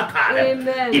shattered.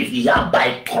 It's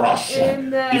hereby crushed.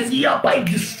 It's hereby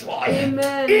destroyed.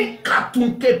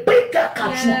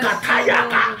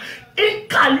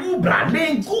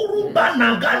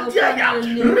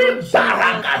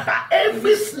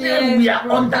 Every snare we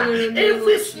are under,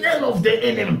 every snare of the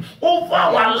enemy over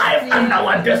our life and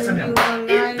our destiny,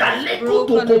 in the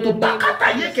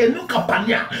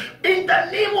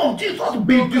name of Jesus,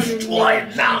 be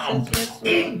destroyed now.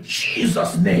 In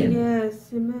Jesus' name.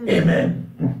 Yes, amen. Amen.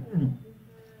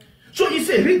 So he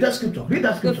said, read that scripture. Read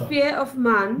that scripture. The fear of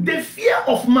man. The fear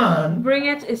of man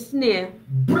bringeth a snare.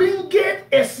 Bringeth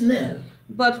a snare.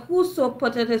 But whoso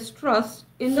putteth his trust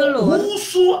in the Lord,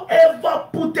 whosoever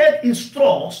putteth his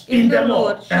trust in the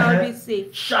Lord shall be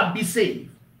saved. Shall be saved.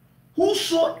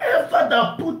 Whosoever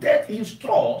that putteth his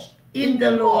trust in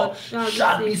the Lord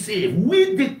shall be saved.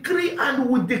 We decree and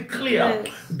we declare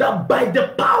that by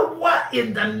the power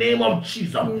in the name of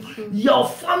Jesus, your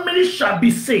family shall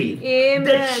be saved. Amen.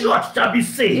 The church shall be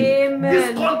saved. Amen.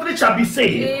 This country shall be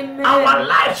saved. Amen. Our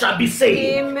life shall be saved.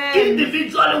 Amen.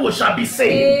 Individually we shall be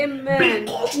saved. Amen.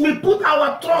 Because we put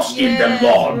our trust in the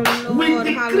Lord. We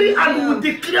decree and we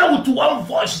declare with one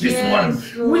voice this morning.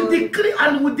 Lord. We decree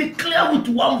and we declare with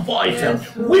one voice.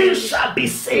 We shall be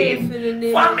saved.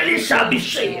 Family shall be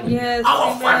saved.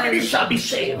 Our family shall be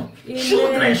saved.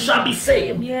 Children shall be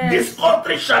saved. This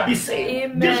country shall be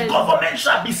saved. This government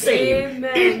shall be saved.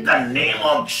 In the name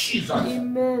of Jesus.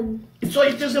 Amen. So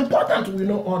it is important we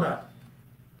know all that.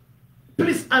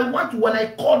 Please, I want, when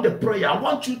I call the prayer, I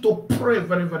want you to pray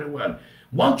very, very well.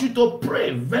 Want you to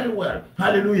pray very well.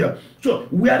 Hallelujah. So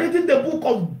we are reading the book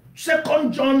of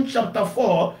 2 John chapter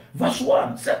 4 verse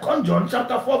 1. 2 John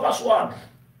chapter 4 verse 1.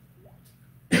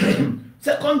 2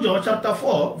 John chapter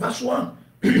 4 verse 1.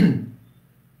 2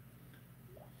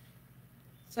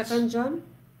 John?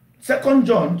 2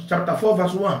 John chapter 4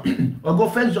 verse 1. Or go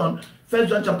 1 John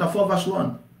chapter 4 verse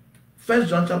 1. 1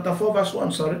 John chapter 4 verse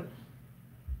 1, sorry.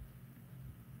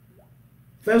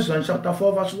 1 John chapter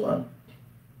 4 verse 1.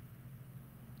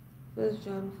 1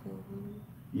 John 4 1.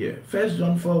 Yeah, 1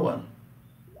 John 4 1.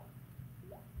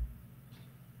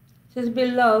 It says,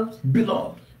 Beloved,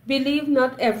 believe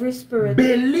not every spirit.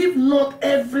 Believe not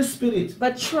every spirit.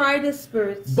 But try the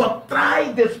spirits. But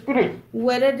try the spirit.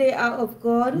 Whether they are of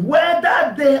God.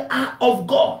 Whether they are of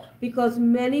God. Because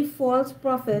many false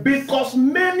prophets Because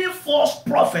many false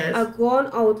prophets are gone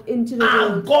out into the are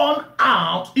world. gone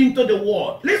out into the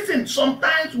world. Listen,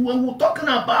 sometimes when we're talking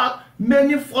about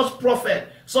many false prophets,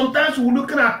 sometimes we're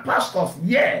looking at pastors.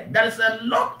 Yeah, there is a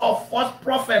lot of false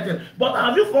prophets. But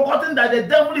have you forgotten that the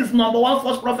devil is number one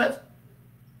false prophet?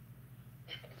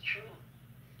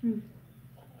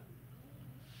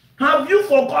 Have you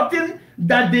forgotten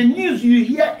that the news you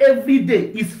hear every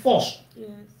day is false? Yes.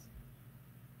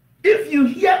 If you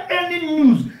hear any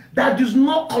news that does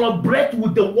not collaborate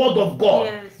with the word of God,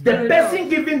 Yes, the very person false.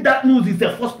 giving that news is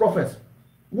a false prophet.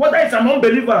 Whether it's an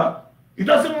unbeliever, it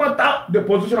doesn't matter the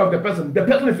position of the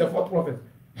person is a false prophet.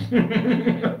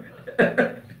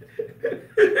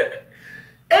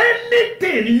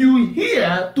 Anything you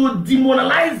hear to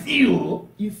demoralize you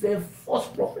is a false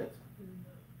prophet.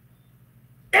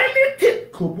 Anything,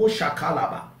 Kobo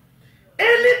Shakalaba,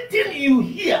 anything you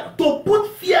hear to put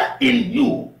fear in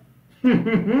you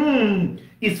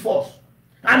is false.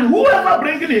 And whoever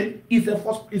bringing it is a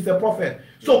prophet.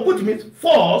 So which means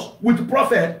false with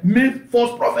prophet means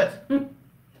false prophet.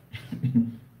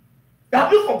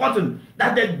 Have you forgotten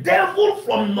that the devil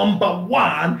from number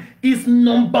one is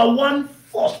number one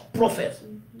false prophet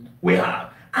we have?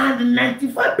 And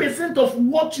 95% of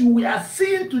what we are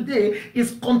seeing today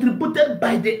is contributed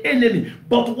by the enemy.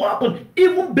 But what happened?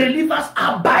 Even believers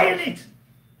are buying it.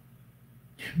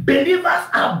 Believers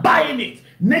are buying it.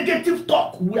 Negative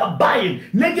talk, we are buying.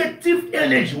 Negative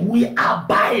energy, we are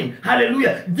buying.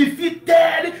 Hallelujah.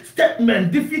 Defeated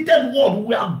statement, defeated word,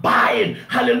 we are buying.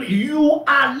 Hallelujah. You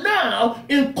are now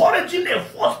encouraging a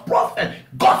false prophet.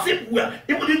 Gossip,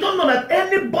 if you don't know that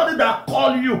anybody that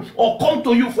call you or come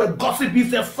to you for gossip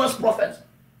is a false prophet.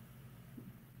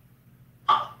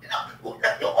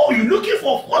 Oh, you're looking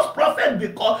for false prophet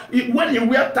because when you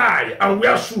wear tie and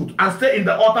wear suit and stay in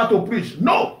the altar to preach.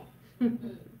 No.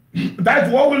 That's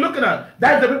what we're looking at.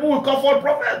 That's the people we call false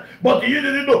prophet. But you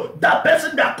didn't know that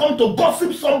person that come to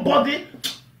gossip somebody,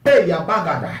 hey,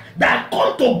 that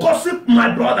come to gossip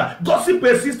my brother, gossip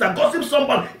a sister, gossip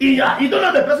somebody. You don't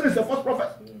know the person is a false prophet.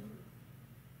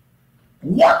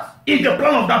 What is the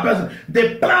plan of that person?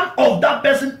 The plan of that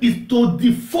person is to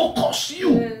defocus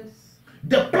you. Yes.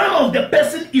 The plan of the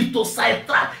person is to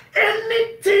sidetrack.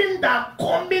 Anything that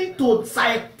coming to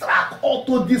sidetrack or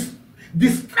to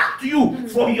distract you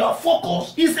from your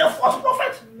focus is a false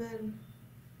prophet. Amen.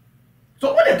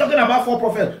 So when they're talking about false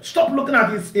prophets, stop looking at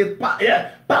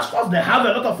pastors. They have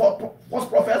a lot of false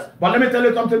prophets. But let me tell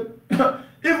you something.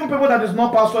 Even people that is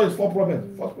not pastor is false prophet.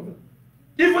 False prophet.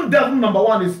 Even devil number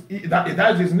one is that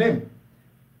is his name.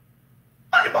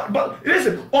 But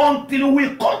listen, until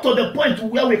we come to the point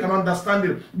where we can understand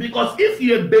it. Because if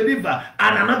you're a believer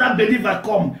and another believer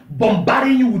come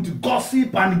bombarding you with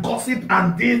gossip and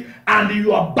this, and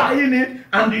you are buying it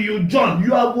and you join,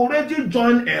 you have already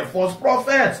joined a false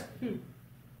prophet.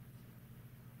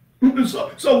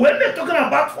 So when they're talking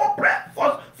about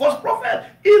false prophet,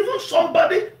 even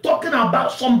somebody talking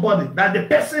about somebody that the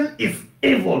person is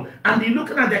evil, and you're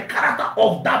looking at the character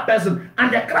of that person,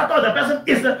 and the character of the person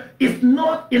is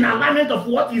not in alignment of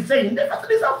what he's saying, the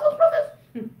person is a false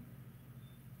prophet.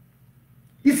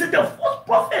 He said the false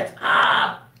prophets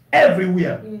are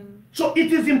everywhere. So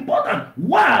it is important.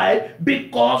 Why?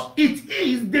 Because it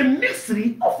is the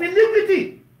mystery of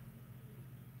iniquity.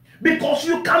 Because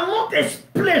you cannot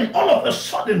explain all of a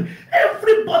sudden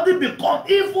everybody become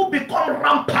evil, become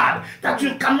rampant, that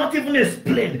you cannot even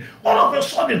explain. All of a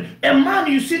sudden, a man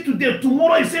you see today,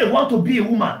 tomorrow you say you want to be a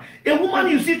woman. A woman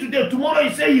you see today, tomorrow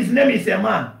you say his name is a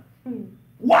man.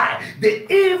 Why?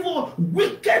 The evil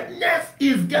wickedness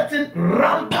is getting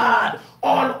rampant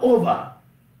all over.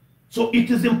 So it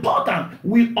is important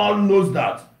we all know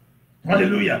that.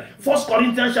 Hallelujah. 1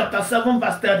 Corinthians chapter 7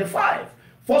 verse 35.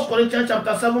 1 Corinthians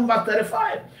chapter 7 verse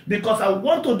 35. Because I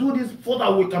want to do this so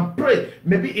that we can pray.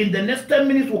 Maybe in the next 10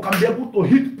 minutes we can be able to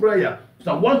hit prayer.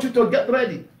 So I want you to get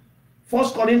ready. 1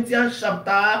 Corinthians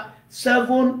chapter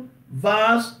 7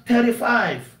 verse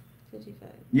 35. 35.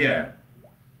 Yeah.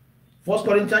 1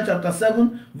 Corinthians chapter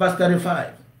 7 verse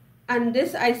 35. And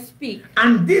this I speak.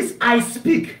 And this I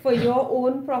speak. For your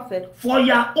own profit. For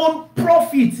your own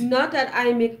profit. Not that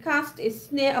I may cast a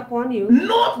snare upon you.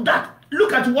 Not that.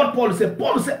 Look at what Paul said.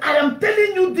 Paul said, I am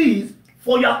telling you this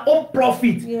for your own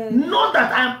profit. Yes. Not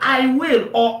that I will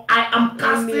or I am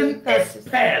casting a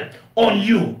spell on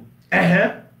you.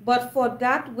 But for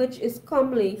that which is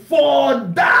comely. For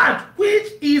that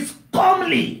which is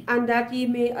comely. And that ye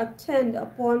may attend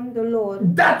upon the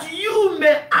Lord. That you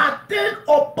may attend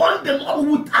upon the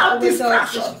Lord without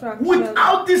distraction.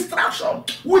 Without distraction.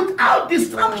 Without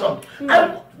distraction.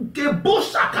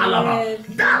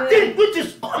 That thing which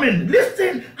is coming.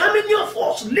 Listen, how many of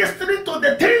us listening to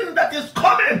the thing that is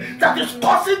coming, that is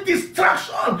causing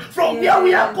distraction from where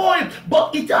we are going,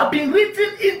 but it has been written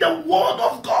in the word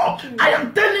of God. I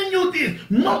am telling you this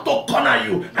not to corner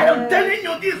you. I am telling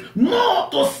you this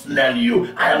not to snare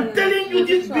you. I am telling you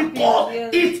this because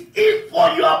it is for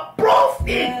your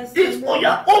profit. It's for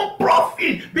your own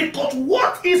profit, because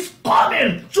what is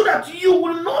coming so that you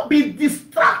will not be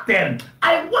distracted.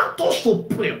 I want us to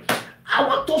pray. I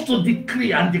want us to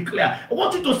decree and declare. I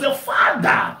want you to say,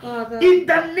 Father, in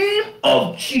the name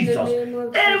of Jesus,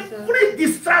 every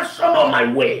distraction on my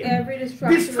way,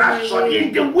 distraction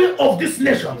in the way of this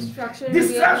nation,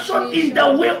 distraction in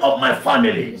the way of my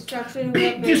family,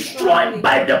 be destroyed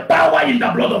by the power in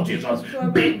the blood of Jesus.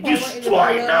 Be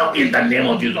destroyed now in the name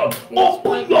of Jesus.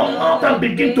 Open your mouth and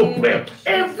begin to pray.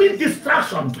 Every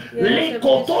distraction,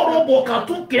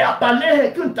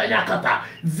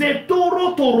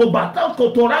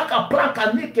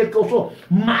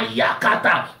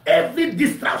 every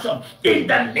distraction in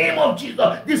the name of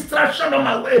Jesus, distraction on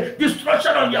my way,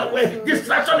 distraction on your way,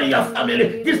 distraction in your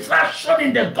family, distraction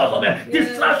in the government,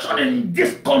 distraction in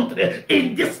this country,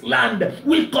 in this land,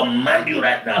 we command you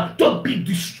right now to be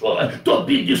destroyed, to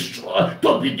be destroyed,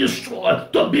 to be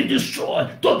destroyed, to be destroyed,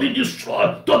 to be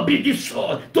destroyed, to be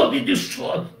destroyed, to be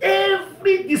destroyed.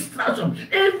 Every distraction,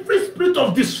 every spirit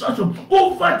of distraction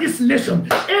over this nation,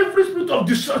 every spirit of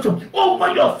distraction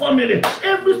over your family,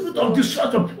 every spirit of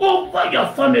distraction over your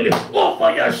family,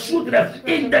 over your children,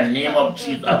 in the name of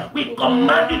Jesus, we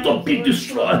command you to be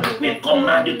destroyed. We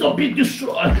command you to be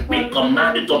destroyed. We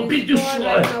command you to be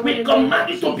destroyed. We command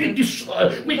you to be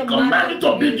destroyed. We command you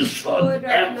to be destroyed.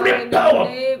 Every power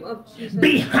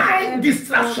behind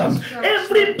distraction,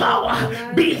 every power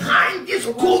behind this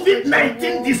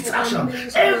COVID-19 distraction,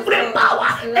 every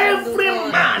power, every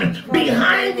man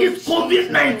behind this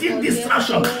COVID-19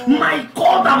 distraction, my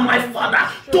God and my Father,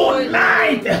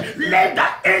 tonight, let the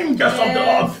angels of the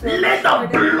Lord, let the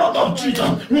blood of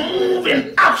Jesus move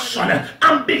in action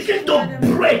and begin to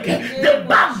break the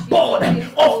backbone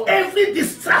of every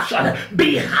distraction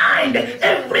behind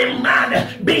every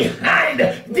man behind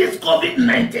this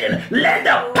COVID-19. Let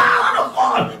the power of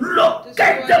God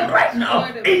locate them right now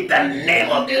in the name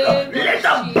of Jesus. Let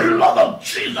the blood of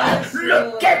Jesus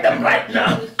locate them right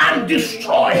now and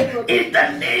destroy in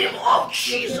the name of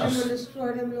Jesus.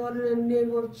 Destroy them, Lord, in the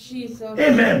name of Jesus.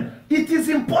 Amen. It is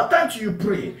important you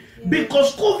pray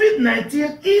because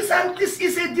COVID-19 is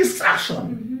a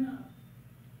distraction.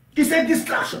 It's a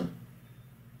distraction.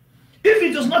 If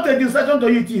it is not a distraction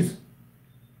to you, it is.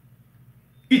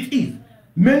 It is.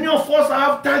 Many of us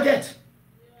have target.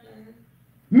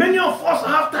 Many of us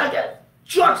have target.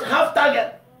 Church have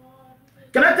target.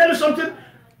 Can I tell you something?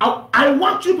 I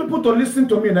want you people to listen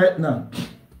to me right now.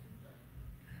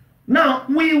 Now,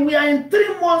 we are in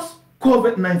 3 months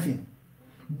COVID-19.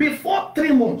 Before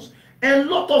 3 months, a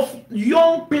lot of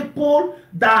young people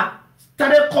that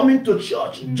started coming to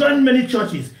church, joined many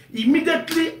churches.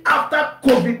 Immediately after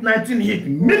COVID-19 hit,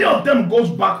 many of them go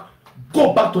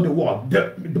back to the world,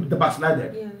 the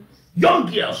backslided. Yes.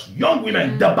 Young girls, young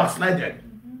women, the backslided.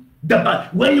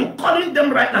 When you're calling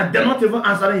them right now, they're not even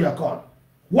answering your call.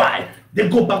 Why? They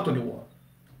go back to the world.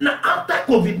 Now, after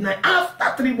COVID-19,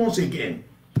 after 3 months again,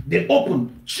 they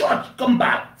open, church, come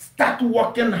back, start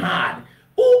working hard.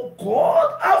 Oh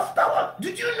God, afterward,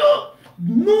 did you know?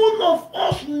 None of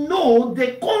us know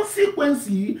the consequence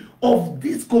of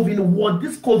this COVID, what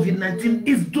this COVID-19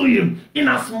 is doing, in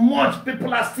as much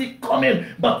people are still coming.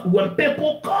 But when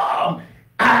people come,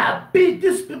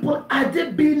 these people, are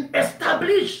they being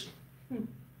established?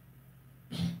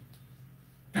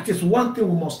 That is one thing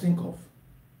we must think of.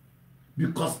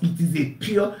 Because it is a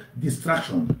pure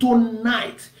distraction.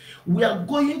 Tonight, we are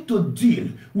going to deal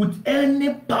with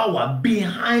any power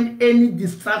behind any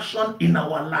distraction in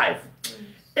our life.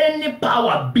 Any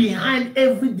power behind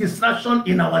every distraction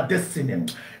in our destiny.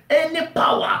 Any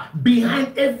power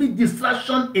behind every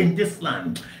distraction in this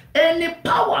land. Any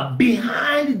power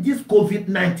behind this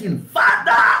COVID-19.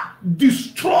 Father,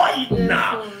 destroy it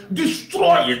now.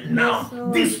 Destroy it now.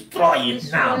 Destroy it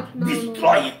now.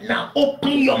 Destroy it now.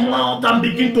 Open your mouth and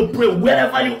begin to pray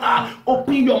wherever you are.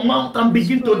 Open your mouth and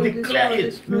begin to declare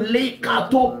it.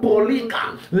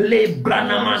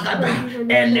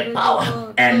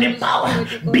 Any power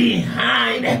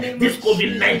behind this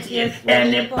COVID-19,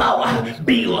 any power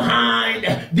behind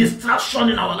distraction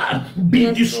in our life,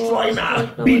 be destroyed now.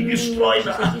 Be destroyed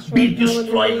now. Be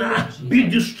destroyed now. Be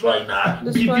destroyed now.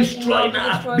 Be destroyed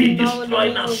now. Be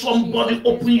destroyed now. Somebody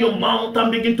open your mouth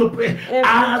and begin to pray.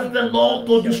 Ask the Lord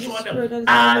to destroy them.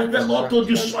 Ask the Lord to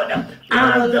destroy them.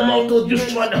 Ask the Lord to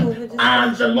destroy them.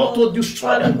 Ask the Lord to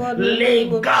destroy them.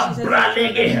 Lega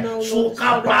bralege,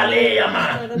 suka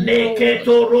paleyama,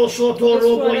 neketo rosoto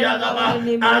robo yagaba.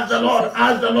 Ask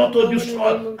the Lord to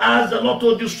destroy. Ask the Lord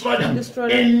to destroy them.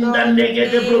 In the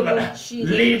negative brugada,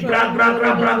 libra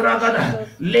bragra bragragada,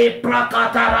 lepra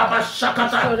kataraba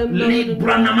shakata,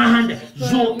 libra namahand,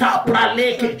 zuta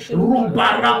praleke,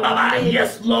 ruba rababa.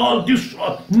 Yes, Lord,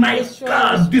 destroy. My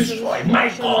God, destroy. My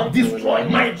God, destroy.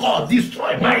 My God,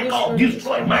 destroy. My God,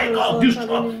 destroy. My God,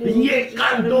 destroy.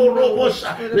 Yekando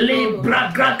robosha,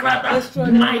 libra gragrada.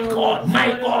 My God,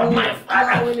 my God, my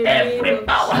Father, every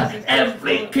power,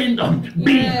 every kingdom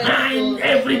behind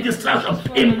every distraction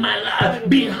in my life,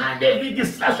 behind every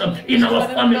distraction in our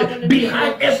family,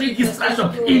 behind every distraction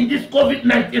in this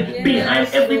COVID-19, behind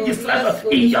every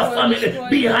distraction in your family,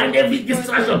 behind every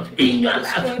distraction in your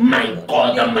life, my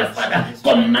God and my Father,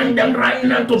 command them right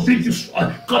now to be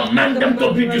destroyed. Command them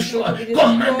to be destroyed.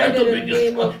 Command them to be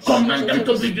destroyed. Command them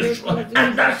to be destroyed.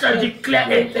 And that shall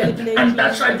declare it. And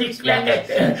that shall declare it.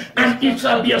 And it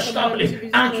shall be established.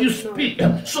 And you speak,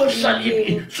 so shall it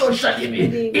be. So shall it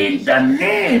be. In the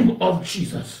name of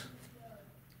Jesus.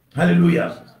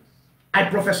 Hallelujah. I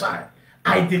prophesy.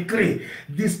 I decree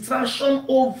distraction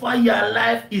over your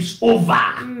life is over.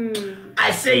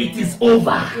 I say it is over.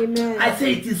 Amen. I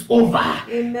say it is over.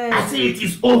 Amen. I say it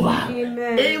is over.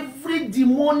 Amen. Every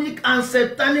demonic and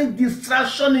satanic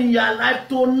distraction in your life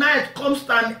tonight comes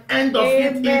to an end of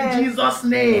it in Jesus'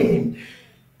 name.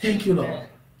 Thank you, Lord.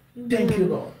 Thank you,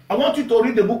 Lord. I want you to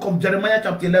read the book of Jeremiah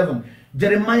chapter 11.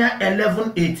 Jeremiah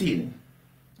 11:18.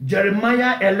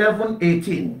 Jeremiah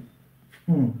 11:18.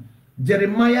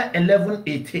 Jeremiah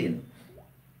 11:18.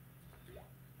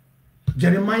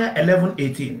 Jeremiah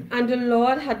 11:18. And the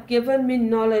Lord had given me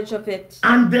knowledge of it.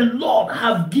 And the Lord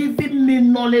have given me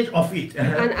knowledge of it.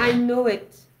 And I know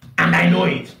it. And I know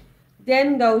it.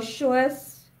 Then thou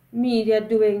showest me their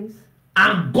doings.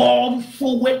 And God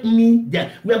showed me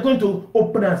that. We are going to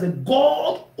open and say,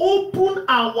 God, open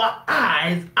our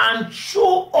eyes and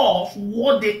show us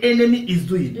what the enemy is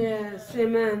doing. Yes,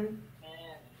 amen.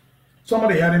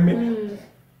 Somebody hearing me?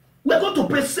 We're going to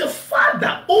pray, say,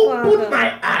 Father, open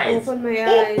my eyes. Open my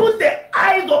eyes. Open the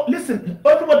eyes of, listen,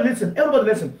 everybody listen, everybody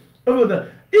listen. Everybody,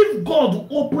 if God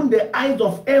open the eyes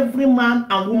of every man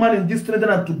and woman in this Trinidad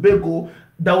and Tobago,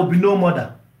 there will be no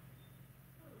murder.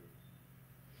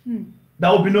 There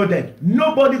will be no death.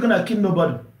 Nobody gonna kill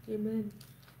nobody. Amen.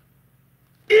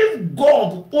 If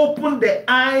God open the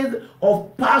eyes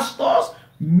of pastors,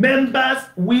 members,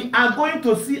 we are going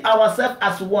to see ourselves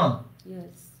as one. Yes.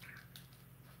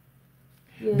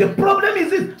 The problem is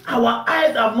this, our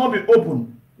eyes have not been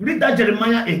opened. Read that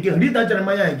Jeremiah again. Read that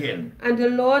Jeremiah again. And the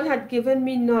Lord had given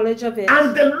me knowledge of it.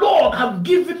 And the Lord have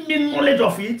given me knowledge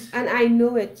of it. And I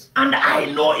know it. And I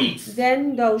know it.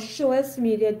 Then thou showest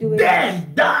me their doings.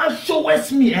 Then thou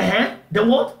showest me, the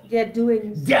what? Their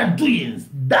doings. Their doings.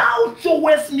 Thou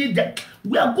showest me that.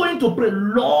 We are going to pray,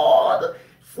 Lord,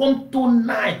 from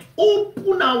tonight,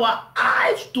 open our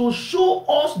eyes to show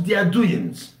us their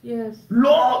doings. Yes.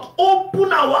 Lord,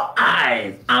 open our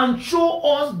eyes and show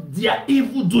us their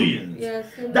evil doings. Yes.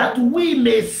 Amen. That we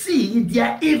may see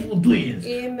their evil doings.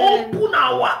 Amen. Open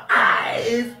our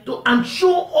eyes and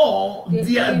show us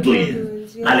their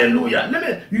doings. Yes.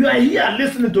 Hallelujah. You are here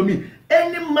listening to me.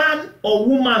 Any man or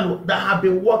woman that have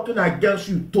been working against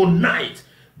you tonight,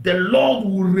 the Lord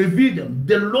will reveal them.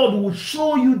 The Lord will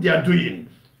show you their doing.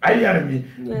 Are you hearing me?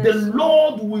 Yes. The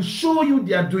Lord will show you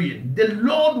their doing. The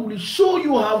Lord will show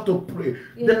you how to pray.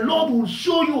 Yes. The Lord will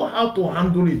show you how to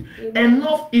handle it. Amen.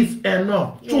 Enough is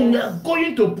enough. Yes. So we are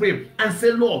going to pray and say,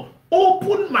 Lord,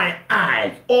 open my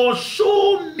eyes or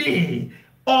show me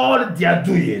all their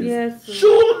doings. Yes.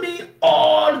 Show me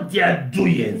all their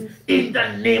doings. Yes. In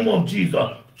the name of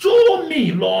Jesus. Show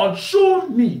me, Lord, show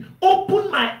me.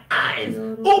 Open my eyes.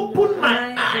 Open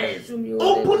my eyes.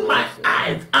 Open my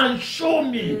eyes and show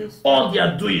me all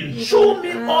their doings. Show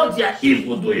me all their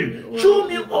evil doing. Show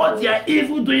me all their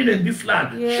evil doing in this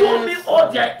land. Show me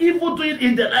all their evil doing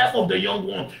in the life of the young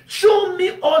one. Show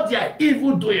me all their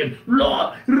evil doing.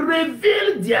 Lord,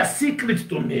 reveal their secrets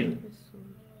to me.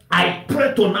 I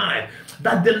pray tonight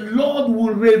that the Lord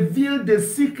will reveal the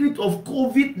secret of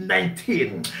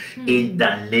COVID-19 in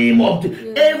the name of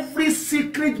every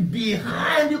secret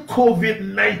behind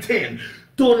COVID-19.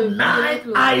 Tonight,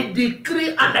 I decree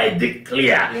and I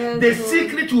declare the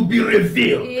secret will be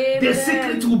revealed. The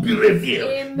secret will be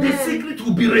revealed. The secret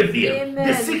will be revealed.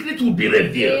 The secret will be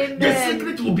revealed. The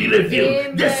secret will be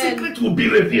revealed. The secret will be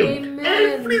revealed.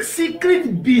 Every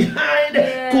secret behind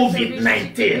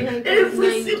COVID-19,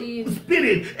 every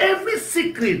spirit, every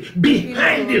secret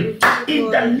behind it,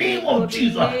 in the name of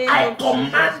Jesus, I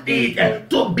command it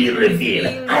to be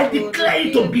revealed. I declare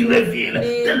it to be revealed.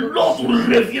 The Lord will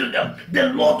reveal them.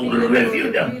 The Lord will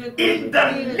reveal them in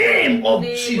the name of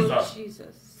Jesus.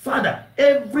 Father,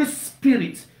 every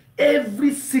spirit,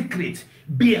 every secret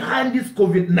behind this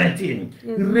COVID-19,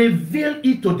 reveal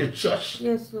it to the church.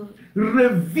 Yes, Lord.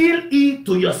 Reveal it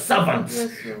to your servants.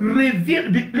 Yes, Lord. Reveal.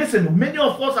 Listen, many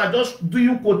of us are just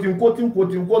doing quoting. God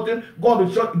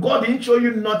didn't show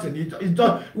you nothing. It's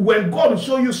just when God will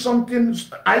show you something,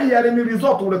 are you hearing me?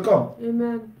 Result will come.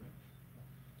 Amen.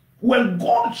 When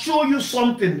God show you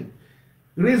something,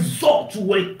 result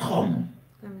will come.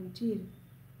 Guaranteed.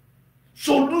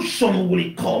 Solution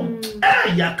will come.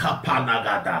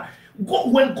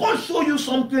 When God show you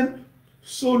something,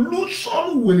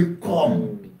 solution will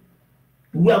come.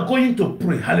 We are going to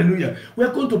pray. Hallelujah. We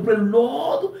are going to pray,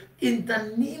 Lord, in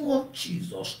the name of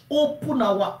Jesus, open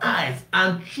our eyes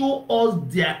and show us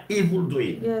their evil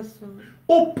doing. Yes, Lord.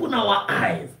 Open our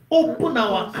eyes. Open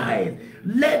our eyes.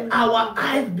 Let our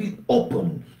eyes be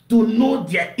open to know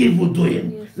their evil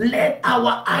doing. Yes. Let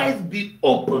our eyes be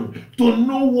open to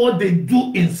know what they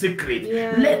do in secret.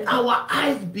 Yes. Let our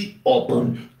eyes be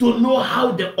open to know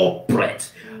how they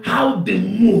operate, how they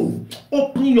move.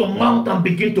 Open your mouth and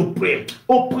begin to pray.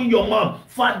 Open your mouth.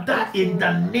 Father, in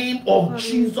the name of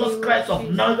Jesus Christ of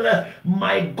Nazareth,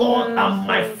 my God and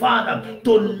my Father,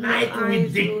 tonight we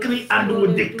decree and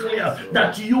we declare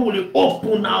that you will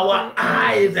open our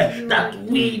eyes, that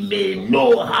we may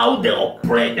know how they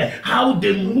operate, how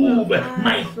they move.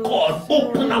 My God,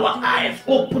 open our eyes,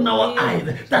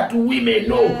 that we may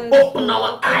know. Open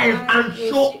our eyes and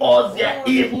show us their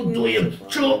evil doing.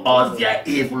 Show us their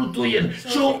evil doing.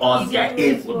 Show us their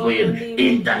evil doing.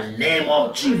 In the name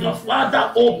of Jesus, Father,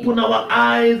 open our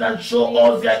eyes and show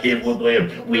us their evil doing.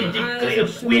 We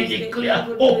declare,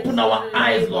 open our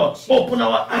eyes, Lord. Open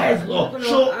our eyes, Lord.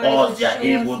 Show us their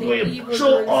evil doing.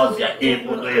 Show us their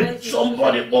evil doing.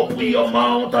 Somebody open your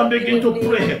mouth and begin to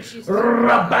pray.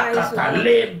 Rabakata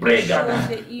le bregada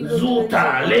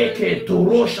zuta leke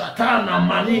turosha tana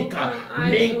manika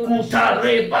menkuta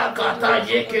rebakata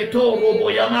yeke to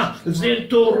roboyama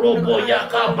zento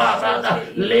roboyaka barada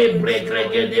le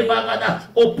bregrege de bagada.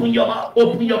 Open your mouth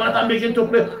and begin to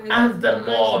pray. Ask the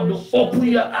Lord to open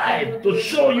your eyes to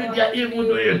show you their evil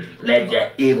doing. Let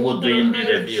their evil doing be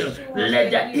revealed.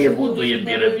 Let their evil doing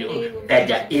be revealed. Let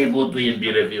their evil doing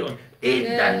be revealed. In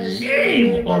the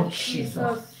name of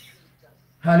Jesus.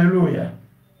 Hallelujah.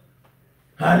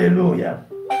 Hallelujah.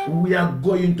 We are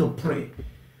going to pray.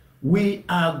 We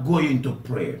are going to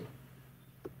pray.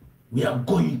 We are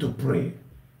going to pray.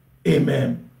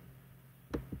 Amen.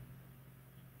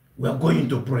 We are going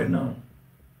to pray now.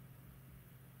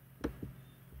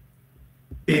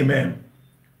 Amen.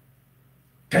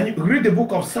 Can you read the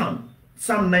book of Psalm?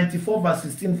 Psalm 94 verse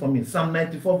 16 for me. Psalm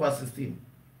 94 verse 16.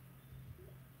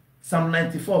 Psalm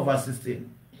 94 verse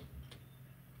 16.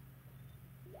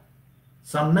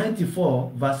 Psalm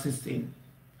 94 verse 16.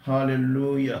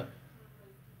 Hallelujah.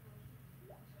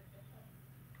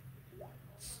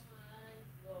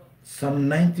 Psalm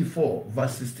 94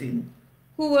 verse 16.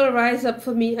 Who will rise up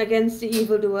for me against the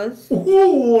evildoers? Who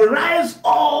will rise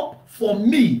up for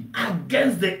me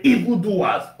against the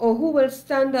evildoers? Or who will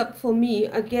stand up for me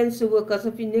against the workers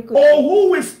of iniquity? Or who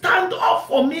will stand up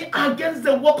for me against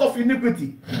the work of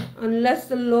iniquity? Unless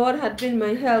the Lord had been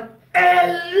my help.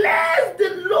 Unless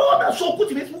the Lord, so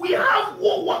good means we have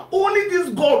only this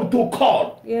God to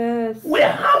call. Yes. We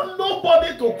have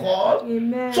nobody to call.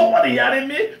 Amen. Somebody hearing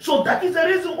me? So that is the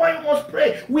reason why you must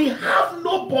pray. We have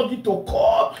nobody to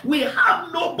call. We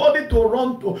have nobody to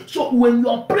run to. So when you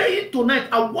are praying tonight,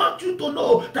 I want you to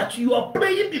know that you are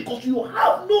praying because you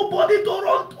have nobody to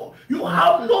run to. You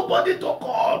have nobody to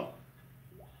call.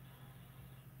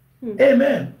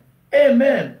 Amen.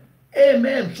 Amen.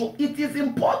 Amen. So it is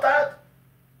important.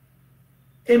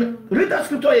 Amen. Read that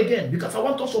scripture again because I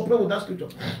want us to pray with that scripture.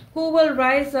 Who will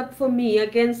rise up for me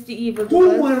against the evildoers?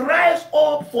 Who will rise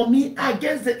up for me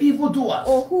against the evildoers?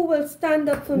 Or who will stand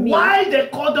up for me? Why they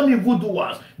call them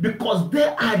evildoers? Because they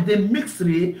are the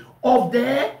mixture of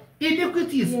their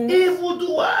iniquities. Yes.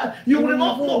 Evildoer. You will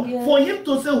not know. Yes. For him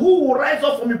to say who will rise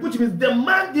up for me, which means the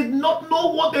man did not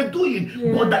know what they're doing,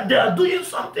 Yes. but that they are doing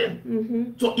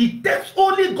something. So it takes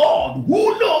only God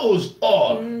who knows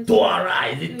all Yes. to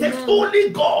arise. It takes only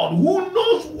God who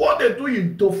knows what they're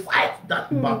doing to fight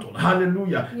that battle.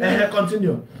 Hallelujah. Yes.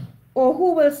 Continue. Or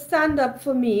who will stand up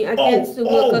for me against the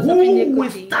Or workers of who will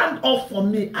iniquity? stand up for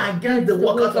me against the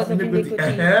workers of iniquity?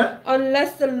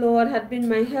 Unless the Lord had been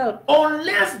my help.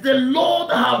 Unless the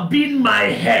Lord have been my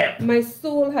help. My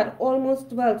soul had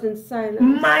almost dwelt in silence.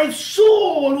 My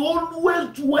soul always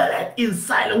dwelt in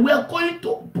silence. We are going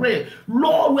to pray.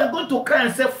 Lord, we are going to cry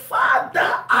and say, Father,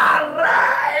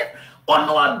 arise on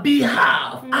our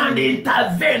behalf and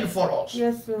intervene for us.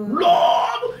 Yes, Lord.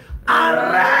 Lord,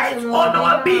 arise on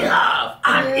our behalf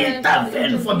and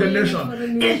intervene for the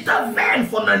nation. Intervene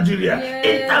for Nigeria.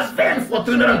 Intervene for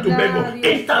Trinidad and Tobago.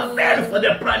 Intervene for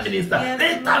the Prime Minister.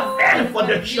 Intervene for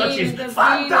the churches.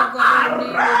 Father,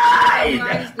 arise.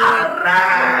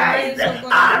 Arise.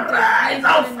 Arise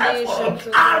and fight for us.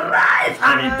 Arise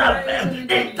and intervene.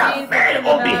 Intervene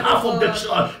on behalf of the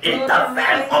church.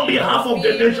 Intervene on behalf of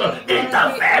the nation.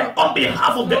 Intervene on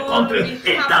behalf of the country.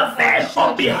 Intervene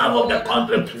on behalf of the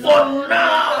country. For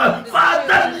now,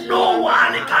 Father, no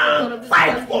one can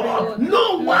fight for us.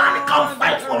 No one can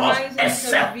fight for us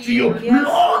except you.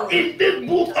 Lord, in the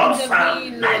book of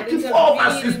Psalm 94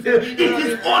 verse 16, it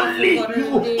is only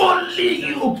you, only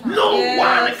you. No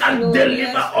one can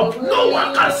deliver us. No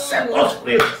one can set us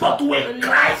free. But we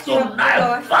cry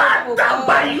tonight, Father,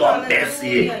 by your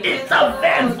mercy,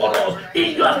 intervene for us.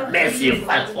 In your mercy,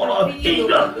 fight for us. In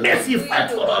your mercy,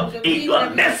 fight for us. In your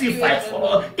mercy, fight for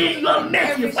us. In your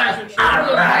mercy, fight.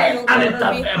 Arise and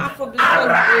intervene.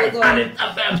 Arise and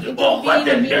intervene over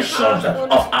the nations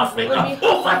of Africa,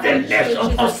 over the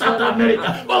nations of South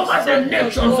America, over the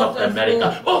nations of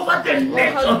America, over the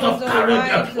nations of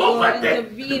Caribbean, over the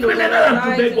Trinidad and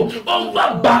Tobago,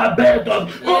 over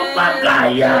Barbados, over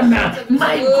Guyana.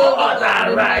 My God,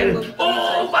 arise.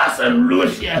 Over St.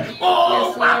 Lucia,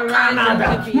 over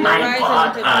Canada. My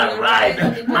God,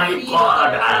 arise. My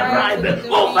God, arise.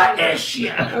 Over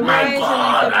Asia. My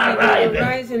God,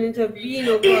 arise. And intervene,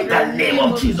 in the name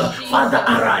of Jesus. Father,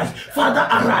 arise. Father,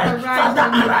 arise. Father,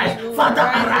 arise. Father,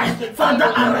 arise. Father,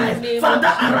 arise. Father,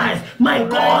 arise. My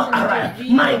God, arise.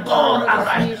 My God,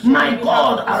 arise. My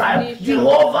God, arise.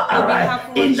 Jehovah, arise.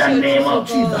 In the name of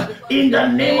Jesus. In the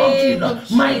name of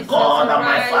Jesus. My God and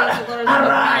my Father,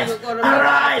 arise.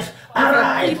 Arise.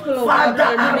 Arise,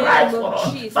 Father, arise for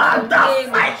us. Father,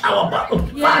 fight our battle.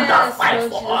 Father, fight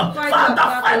for us. Father,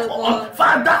 fight for us.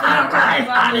 Father, arise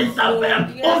and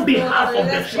intervene on behalf of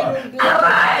the church.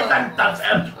 Arise and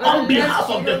intervene on behalf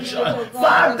of the church.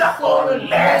 Father,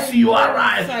 unless you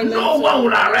arise, no one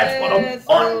will arise for us.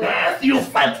 Unless you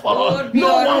fight for us,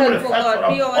 no one will fight for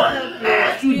us.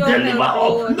 Unless you deliver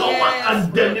us, no one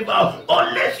can deliver us.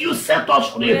 Unless you set us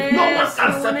free, no one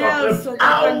can set us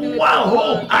free. Our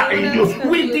hope are in you.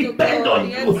 We depend on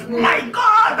you. My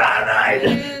God, arise.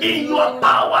 In your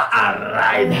power,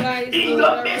 arise. In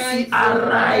your mercy,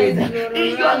 arise.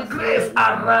 In your grace,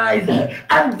 arise.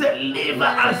 And deliver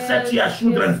and set your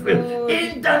children free.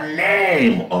 In the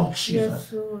name of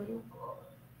Jesus.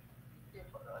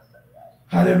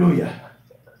 Hallelujah.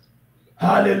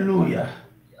 Hallelujah.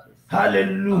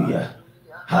 Hallelujah.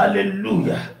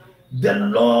 Hallelujah. The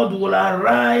Lord will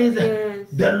arise.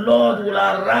 The Lord will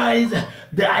arise.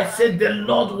 I said the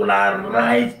Lord will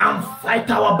arise and fight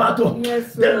our battle.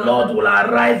 Yes, the Lord will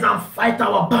arise and fight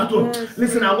our battle. Yes,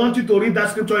 listen, I want you to read that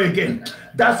scripture again.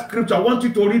 That scripture, I want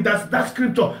you to read that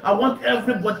scripture. I want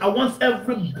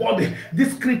everybody.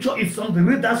 This scripture is something.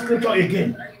 Read that scripture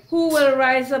again. Who will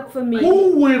rise up for me?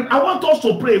 I want us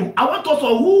to pray. Who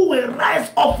will rise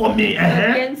up for me?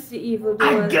 Against the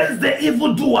evildoers. Against the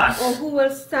evildoers. Or who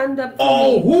will stand up for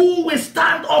me? who will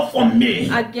stand up for me?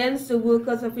 Against the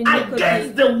workers of iniquity.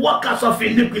 Against the workers of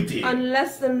iniquity.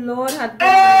 Unless the Lord had been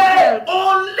my help.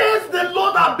 Unless the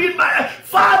Lord had been my help.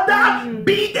 Father,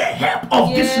 be the help of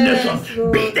this nation.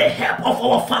 Lord. Be the help of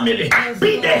our family.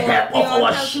 Be the help of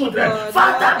our children.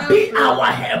 Father, be our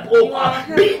help, oh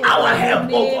God. Be our help,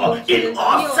 oh God. In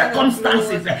all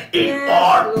circumstances, in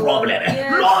all problems,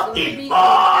 Lord, in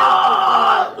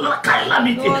all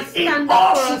calamity, in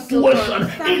all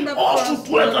situations,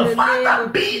 Father,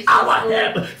 be our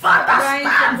help. Father,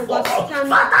 stand for us.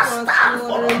 Father, stand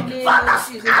for us. Father,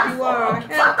 stand for us.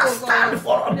 Father, stand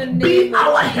for us. Be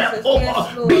our help, oh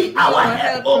God. Be our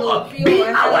help, oh God. Be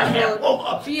our help, oh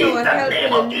God. In the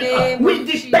name of Jesus, we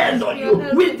depend on you.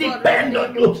 We depend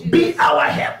on you. Be our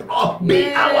help, Lord.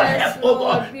 Be our help, oh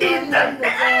God. In the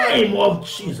name of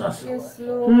Jesus. Yes,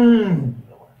 Lord.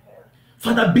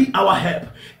 Father, be our help.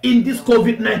 In this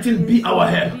COVID-19, be our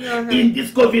help. In this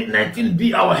COVID-19,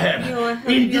 be our help.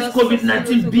 In this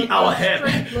COVID-19, be our help.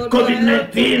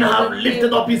 COVID-19 have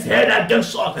lifted up his head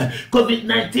against us.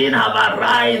 COVID-19 have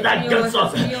arisen against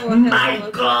us. My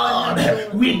God,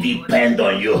 we depend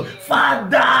on you.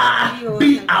 Father,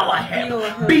 be our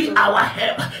help. Be our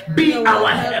help. Be our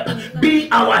help. Be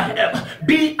our help.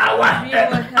 Be our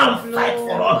help and fight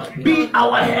for us. Be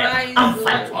our help and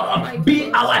fight for us.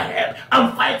 Be our help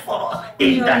and fight for us.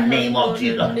 In the name of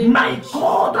Jesus, my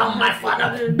God and my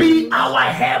Father, be our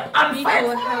help and fight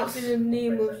for us. In the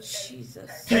name of Jesus.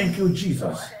 Thank you,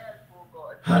 Jesus.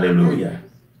 Hallelujah.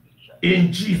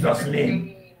 In Jesus'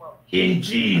 name. In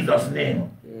Jesus' name.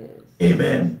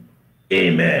 Amen.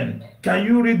 Amen. Can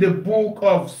you read the book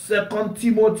of 2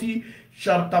 Timothy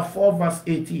chapter 4 verse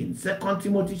 18? 2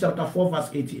 Timothy chapter 4 verse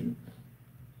 18.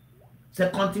 2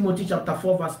 Timothy chapter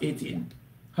 4 verse 18.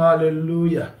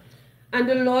 Hallelujah. And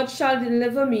the Lord shall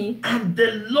deliver me. And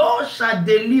the Lord shall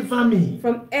deliver me.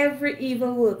 From every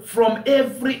evil work. From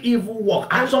every evil work.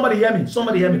 And somebody hear me.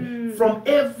 Somebody hear me. From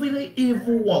every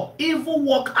evil work. Evil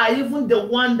work are even the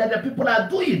one that the people are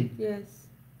doing. Yes.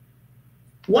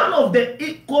 One of the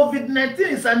COVID-19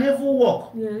 is an evil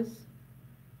work. Yes.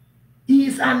 It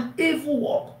is an evil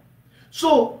work.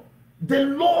 So the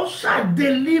Lord shall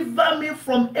deliver me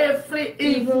from every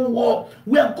evil work.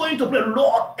 We are going to pray,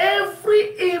 Lord,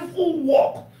 every evil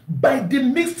work by the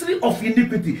mystery of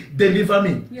iniquity, deliver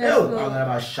me. Yes,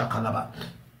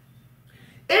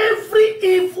 every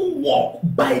evil work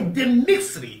by the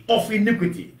mystery of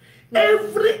iniquity.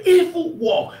 Every evil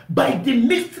work by the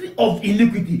mystery of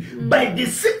iniquity, by the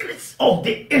secrets of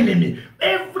the enemy,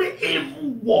 every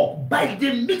evil work by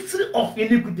the mystery of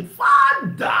iniquity.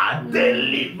 Father,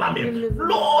 deliver me.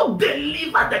 Lord,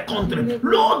 deliver the country.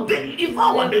 Lord, deliver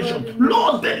our nation.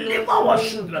 Lord, deliver our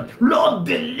children. Lord,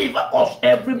 deliver us.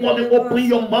 Everybody, open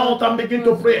your mouth and begin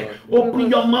to pray. Open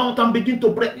your mouth and begin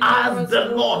to pray. Ask the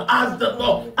Lord. Ask the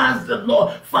Lord. Ask the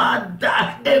Lord.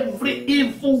 Father, every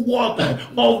evil work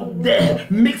of the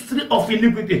mystery of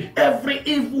iniquity, every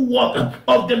evil work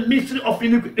of the mystery of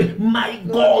iniquity, my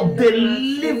God,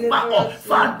 deliver us.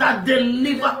 Father,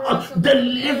 deliver us.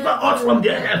 Deliver us from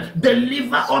their hands.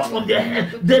 Deliver us from their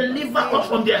hands. Deliver us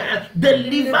from their hands.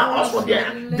 Deliver us from their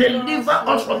hands. Deliver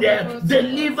us from their hands.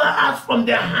 Deliver us from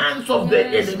the hands of the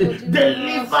enemy.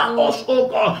 Deliver us, oh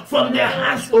God, from their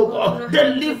hands, oh God.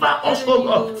 Deliver us, oh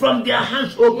God, from their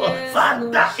hands, oh God.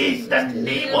 Father, in the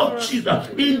name of Jesus,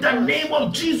 in the name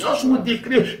of Jesus, we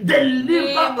decree,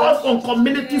 deliver us from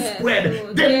community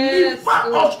spread. Deliver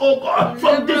us, oh God,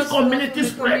 from this community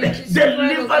spread.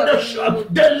 Deliver the church.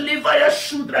 Deliver your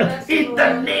children. In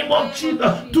the name of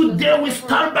Jesus. Today we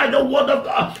stand by the word of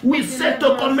God. We say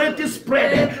to community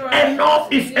spread,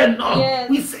 enough is enough.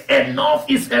 We say enough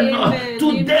is enough.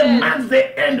 Today marks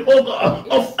the end, oh God,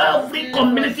 of every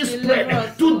community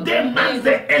spread. Today marks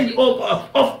the end, oh God,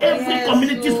 of every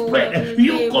community spread.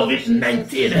 You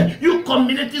COVID-19, you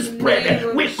community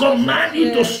spread, we command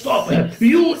you to stop.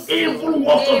 You evil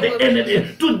works of the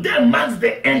enemy, today marks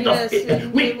the end of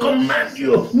it. We command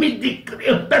you, we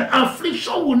declare that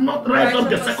affliction will not rise up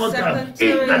the second time.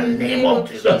 In the name of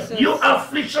Jesus, you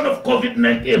affliction of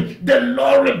COVID-19, the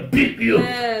Lord rebuke you.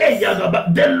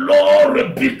 The Lord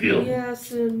rebuke you.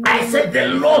 I said the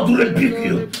Lord rebuke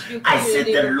you. I said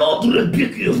the Lord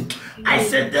rebuke you. I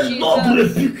said the Lord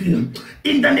rebuke you.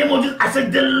 In the name of Jesus, I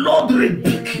said the Lord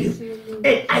rebuke you.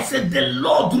 Hey, I said the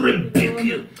Lord rebuke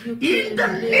you. In the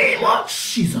name of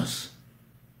Jesus.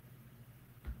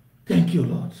 Thank you,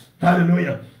 Lord.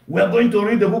 Hallelujah. We are going to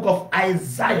read the book of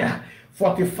Isaiah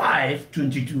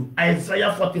 45:22.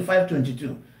 Isaiah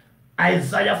 45:22.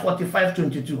 Isaiah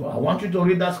 45:22. I want you to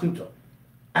read that scripture.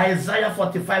 Isaiah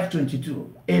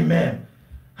 45:22. Amen.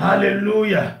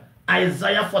 Hallelujah.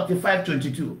 Isaiah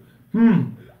 45:22.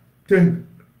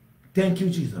 Thank you,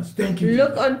 Jesus. Thank you.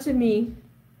 Look Jesus. unto me,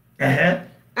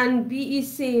 and be ye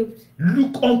saved.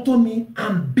 Look unto me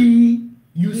and be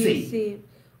you saved.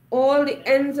 All the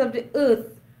ends of the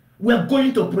earth. We are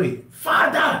going to pray.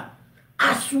 Father,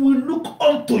 as we look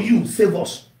unto you, save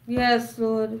us. Yes,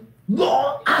 Lord.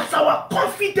 Lord, as our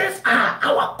confidence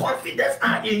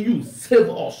are in you, save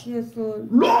us. Yes,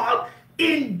 Lord. Lord,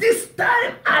 in this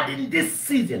time and in this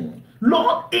season,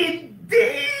 Lord, in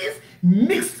these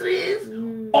mysteries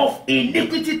of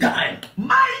iniquity time,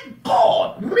 my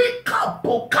God,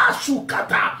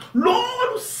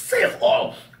 Lord, save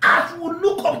us. As we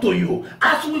look up to you,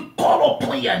 as we call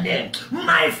upon your name,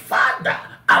 my Father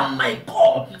and my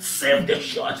God, save the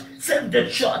church, save the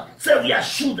church, save your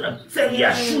children, save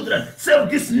your children, save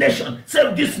this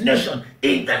nation,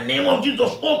 In the name of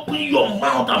Jesus, open your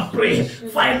mouth and pray.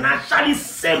 Financially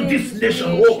save this nation,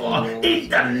 oh God. In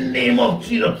the name of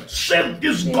Jesus, save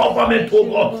this government, oh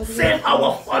God. Save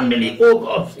our family, oh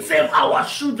God. Save our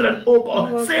children, oh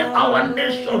God. Save our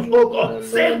nations, oh God.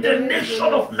 Save the nation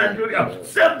of Nigeria.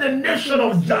 Save the nation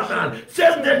of Japan.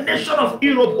 Save the nation of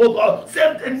Europe, oh God.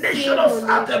 Save the nation of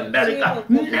South America.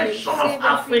 Nation of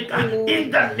Africa.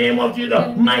 In the name of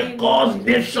Jesus, my God,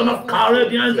 nation of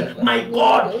Caribbean, my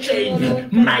God, change.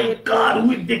 My God,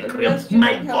 we declare.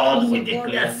 My God, we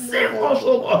declare. Save us,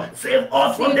 oh God. Save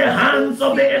us from the hands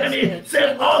of the enemy.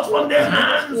 Save us from the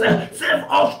hands. Save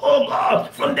us, oh God,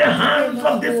 from the hands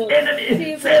of this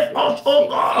enemy. Save us, oh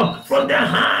God, from the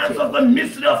hands of the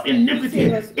mystery of iniquity.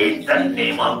 In the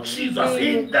name of Jesus.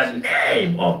 In the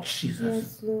name of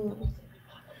Jesus.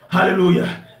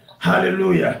 Hallelujah.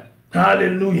 Hallelujah.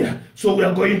 Hallelujah. So we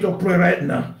are going to pray right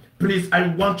now. Please, I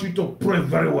want you to pray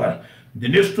very well. The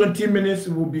next 20 minutes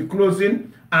will be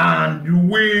closing,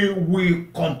 and we will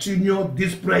continue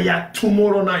this prayer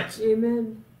tomorrow night.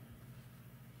 Amen.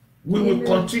 We will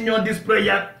continue this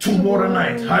prayer tomorrow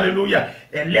night. Hallelujah.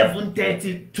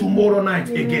 11:30 tomorrow night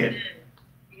again.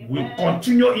 We'll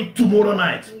continue it tomorrow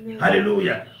night.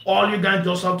 Hallelujah. All you guys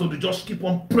just have to do, just keep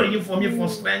on praying for me for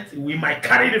strength. We might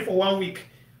carry it for 1 week.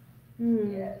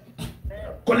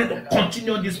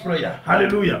 Continue this prayer.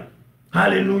 Hallelujah.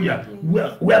 Hallelujah.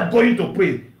 We are going to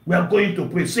pray. We are going to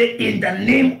pray. Say, in the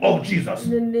name of Jesus.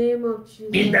 In the name of Jesus.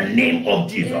 In the name of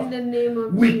Jesus. In the name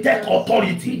of we Jesus. take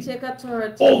authority. We take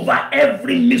authority Over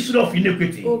every mystery of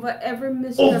iniquity. Over every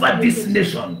mystery over of this iniquity.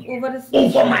 nation. Over this Over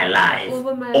nation. my life.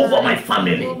 Over my Over life. my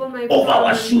family. Over my Over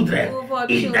our family. children. Over our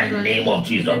in children. the name of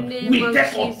Jesus. In the name We of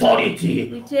take Jesus. authority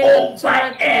We take over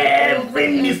authority every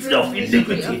over mystery of every mystery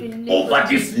iniquity. of iniquity. Over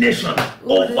this nation.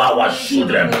 Over Over this our nation,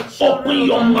 children. over our children, Open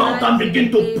your over our mouth and lives, begin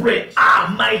in the to name pray. of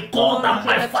Ah, my God Lord, and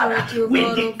my take Father. authority, O We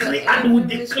God, over decree and every we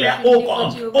mystery declare, of oh iniquity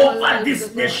God, over our over lives, this O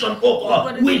God. nation, oh Over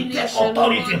God. this We take nation, over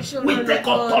authority. our children, We take O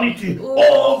God. authority Over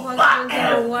over husbands and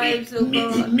our every wives, O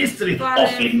God. mystery Father,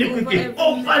 of iniquity. over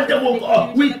Over every them, oh mystery God.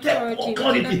 of We iniquity, take we take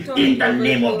authority authority in the over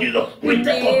name it, of Lord. Jesus. In We the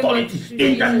take name of authority in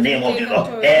the Jesus, name we of take Jesus.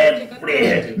 authority, we take Every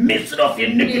authority. mystery of In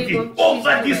the iniquity name of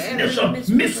over Jesus, this every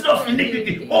nation, mystery of iniquity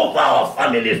iniquity. over our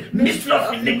families, mystery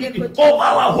of iniquity over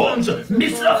our homes,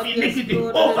 mystery of iniquity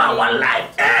over our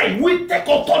life. Hey, we take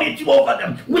authority over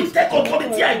them. We take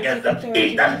authority against them.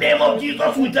 In the name of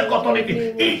Jesus, we take authority.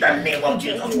 In the name of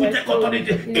Jesus, we take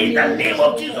authority. In the name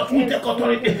of Jesus, we take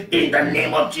authority. In the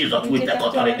name of Jesus, we take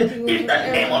authority. In the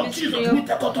name of Jesus, we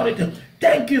take authority.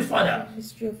 Thank you, Father.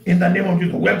 In the name of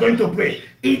Jesus, we are going to pray.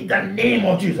 In the name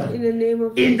of Jesus. In the name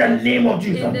of In the Jesus. name of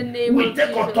Jesus. In the name We of take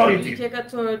Jesus. authority. We take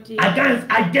authority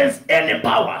Against any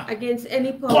power against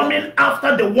any power coming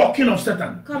after the working of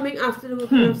Satan. coming after the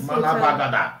working of Satan.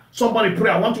 Malabagada. Somebody pray.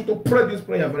 I want you to pray this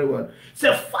prayer very well.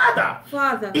 Say, Father,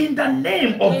 in the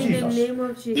name of Jesus. In the name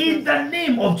of Jesus. In the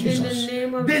name of Jesus. In the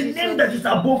name of the Jesus. name that is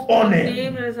above all The names.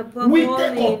 name that is above We all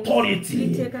take names. authority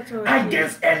We take authority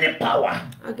against any power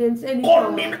against any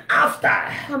coming power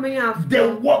after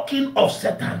the working of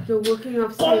Satan. the working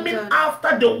of Coming Satan.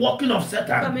 after the working of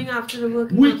Satan. Coming after the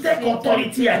working We of take Satan.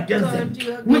 authority against them.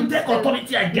 We take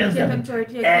authority against them.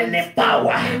 Any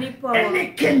power, any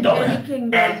kingdom,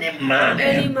 any man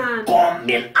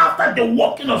coming after the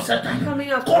working of Satan.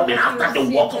 Coming after the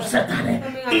work of Satan.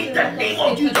 In the name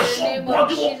of Jesus,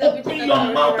 somebody will open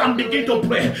your mouth and begin to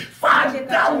pray.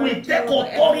 Father, we take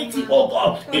authority, oh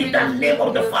God, in the name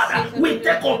of the Father. We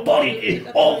take authority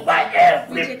over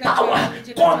every power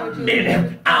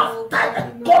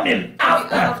coming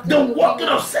after the working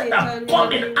of Satan.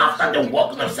 Coming after the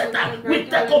working of Satan. We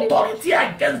take authority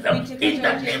against them in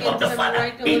the name of the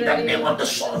Father, in the name of the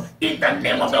Son, in the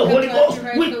name of the Holy Ghost.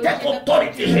 We take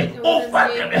authority over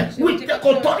them. We take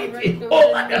authority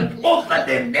over them, over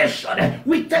the nation.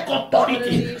 We take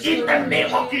authority in the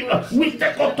name of Jesus. We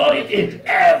take authority.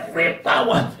 Every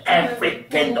power, every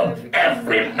kingdom,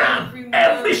 every man,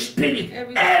 every spirit,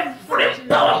 every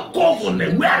power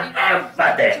governing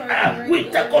wherever they are. We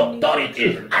take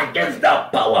authority against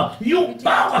that power. You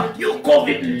power, you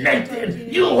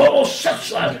COVID-19, you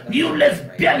homosexual, you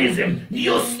lesbianism,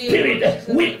 you spirit.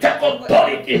 We take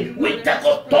authority. We take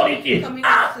authority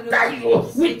after you.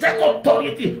 We take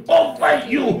authority over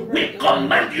you. We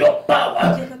command your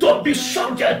power to be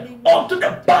subject unto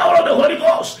the power of the Holy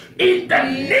Ghost. In the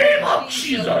name of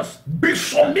Jesus, be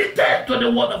submitted to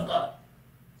the word of God.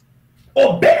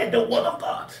 Obey the word of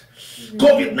God.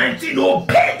 COVID-19,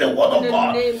 obey the word of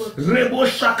God.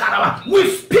 We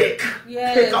speak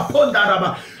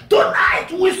Tonight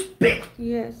we speak.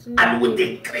 Yes. And we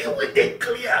decree, we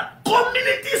declare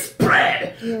community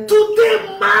spread. Yes.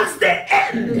 Today marks the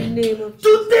end. In the name of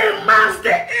Today marks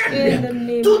the In the end.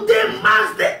 name Today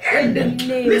marks the end. In the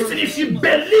name Listen, of if you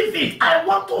believe it, I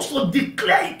want us to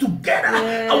declare it together.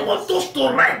 Yes. I want us to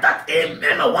write that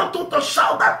amen. I want us to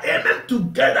shout that amen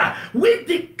together. We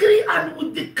decree and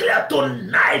we declare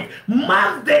tonight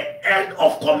marks the end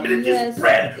of community Yes.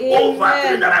 spread over Amen.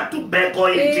 Trinidad and Tobago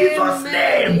in Jesus'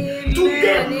 name. Amen.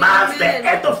 Today marks the Amen.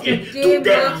 end of it.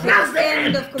 Today marks the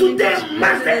end. Today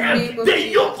marks the end. The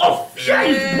yoke of fear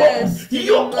is broken. The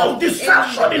yoke of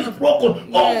distraction is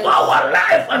broken over our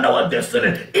life and our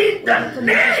destiny. In the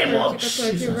name of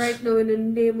Jesus. Right now, in the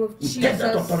name of We take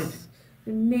that Jesus. authority.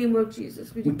 In the name of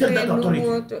Jesus. We We take declare that no authority.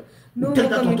 more, We no take more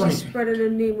that community authority. spread in the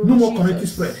name of No more Jesus. community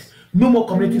spread. No more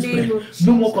community In the name spread. of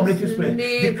No more Jesus. community In the spread.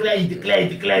 name Declare it, of declare it,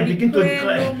 declare it. We Begin to declare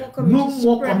declare. no No more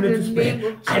more community community spread in the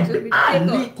name spread. of Jesus. We take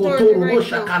Ali authority Kotoro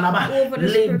right now Shakalaba. over the Le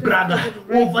spirit of Braga. COVID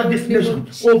right Over now this in the name nation. of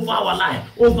Jesus. Over our life.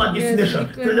 Over this Yes, we nation.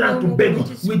 declare Trinidad no and more Tobago.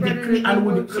 community We spread in decree the and name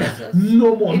we of declare. Jesus.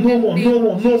 No more, In no the more, name no of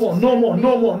more, no more, Jesus. no more,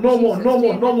 no more, no more, no more, no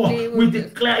In the more. name We of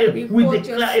declare it. We We hold your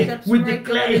declare it. steps We right now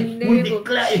declare in it. the We name of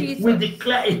declare it. We Jesus.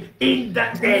 declare it in the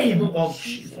name of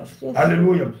Jesus. Yes.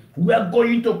 Hallelujah. We are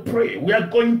going to pray. We are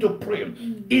going to pray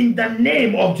in the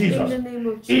name of Jesus. In the name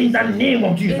of Jesus. In the name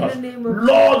of Jesus. In the name of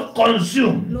Lord,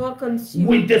 consume Lord, consume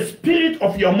with the spirit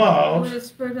of your mouth with the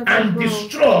spirit of and your mouth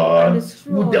destroy and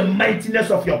destroy with the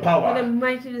mightiness of your with the power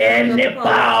mightiness of any your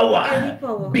power. Any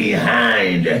power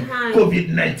behind behind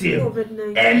COVID-19.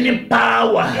 COVID-19. Any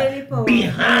power Any power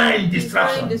behind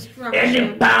distraction. distraction.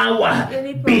 Any power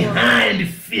Any power behind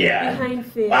fear. behind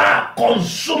fear.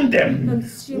 Consume them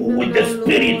Consume them with the now,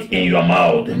 spirit Lord. in your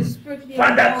mouth. With the spirit in your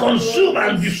Father, mouth, consume Lord.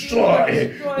 and Consume destroy and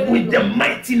destroy them, with the Lord.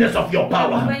 mightiness of your With the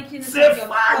power. mightiness Say, of your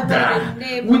power in Father, the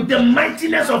name with of the Jesus.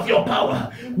 mightiness of your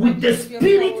power, with the mightiness of your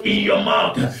spirit power, in your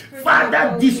mouth, the spirit in your Father,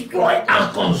 mouth, destroy Lord. and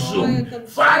Destroy consume. and consume.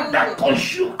 Father,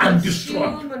 consume and destroy.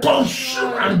 Consume and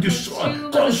Consume and destroy.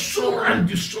 destroy. Consume Consume and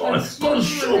destroy. Consume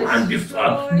Consume and and destroy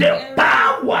destroy. The everything.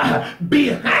 power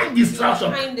behind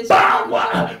distraction. Behind distraction.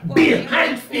 Power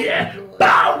behind fear.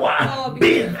 Power Power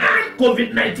behind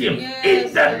COVID-19. Yes,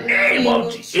 In the name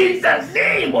of Jesus. in the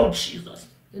name of Jesus.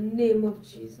 In the name of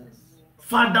Jesus.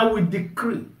 Father, we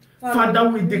decree. Father,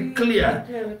 we declare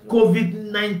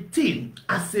COVID-19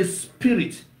 as a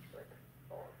spirit,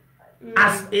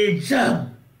 as a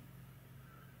germ.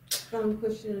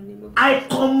 I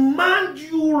command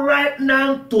you right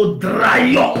now to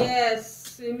dry up.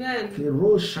 Yes, amen.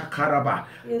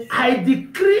 Yes. I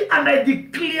decree and I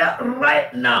declare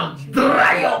right now,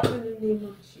 dry up. In the name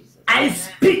of Jesus. I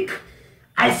speak.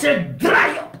 I said,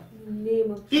 dry up. In the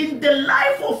name of In the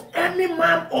life of any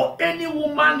man or any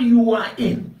woman you are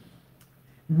in,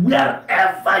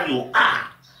 wherever you are,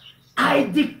 I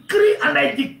decree and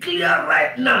I declare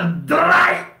right now,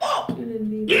 dry up in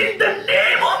the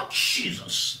name of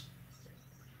Jesus.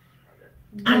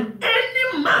 And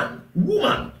any man,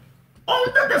 woman,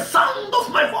 under the sound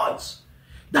of my voice,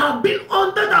 that have been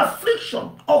under the affliction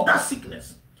of that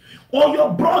sickness, or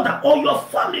your brother or your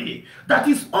family that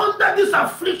is under this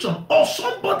affliction, or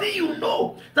somebody you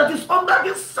know that is under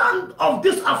the sound of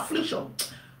this affliction,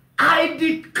 I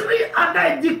decree and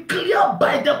I declare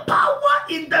by the power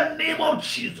in the name of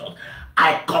Jesus,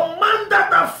 I command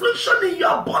that affliction in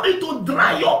your body to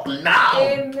dry up now.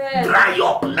 Amen. Dry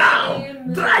up now.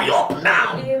 Amen. Dry up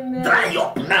now. Amen. Dry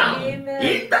up now. Amen.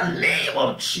 In the name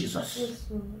of Jesus. Yes,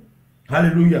 Lord.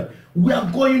 Hallelujah. We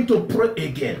are going to pray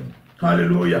again.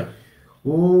 Hallelujah.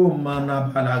 Oh,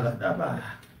 manabalagadaba.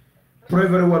 Pray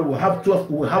very well. We have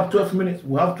 12 minutes.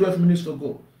 We have 12 minutes to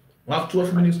go. We have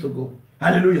 12 minutes to go.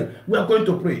 Hallelujah. We are going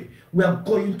to pray. We are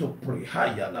going to pray.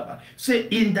 Say,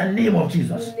 in the name of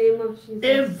Jesus. In the name of Jesus.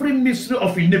 Every mystery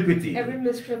of iniquity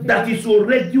that is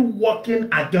already working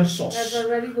against us,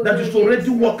 that is already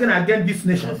working against this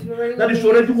nation, that is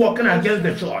already working against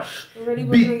the church,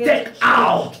 be taken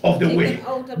out of the way.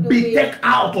 Be taken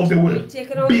out of the way. Be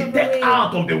taken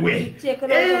out of the way.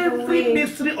 Every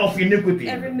mystery of iniquity,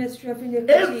 every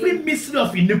mystery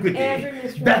of iniquity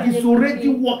that is already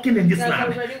working in this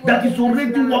land, that is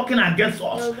already working against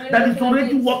us, that is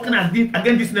already working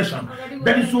against this nation,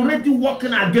 that is already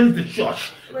working against the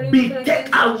church, be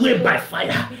taken away by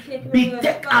fire. Be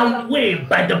taken away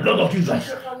by the blood of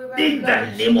Jesus. In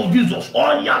the name of Jesus,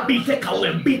 all ya be taken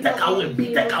away, be taken away,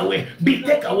 be taken away, be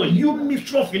taken away. You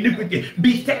mystery of iniquity,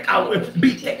 be taken away,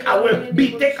 be taken away,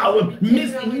 be taken away.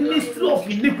 Mystery of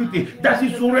iniquity that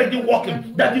is already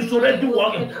working, that is already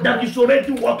working, that is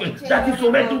already working, that is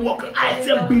already working. I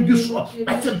say be destroyed.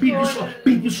 I say be destroyed,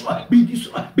 be destroyed, be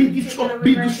destroyed, be destroyed,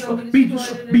 be destroyed, be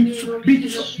destroyed, be destroyed, be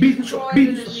destroyed, be destroyed, be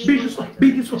destroyed, be destroyed,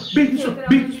 be destroyed, be destroyed,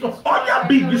 be destroyed. All ya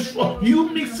be destroyed. You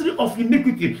mystery of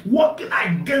iniquity working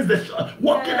against the church,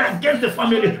 working against the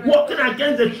family, working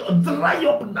against the church.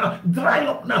 Dry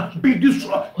up now, be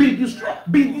destroyed, be destroyed,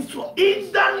 be destroyed.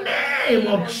 In the name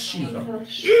of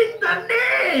Jesus, in the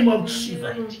name of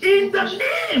Jesus, in the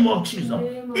name of Jesus,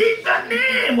 in the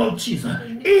name of Jesus,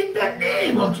 in the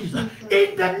name of Jesus,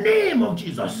 in the name of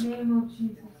Jesus.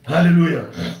 Hallelujah.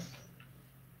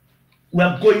 We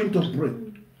are going to pray.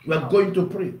 We are going to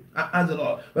pray. Ask the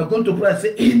Lord. We are going to pray and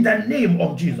say, in the name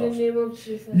of Jesus. In the name of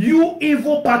Jesus. You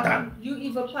evil pattern. You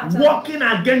evil pattern. Working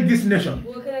against this nation.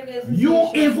 You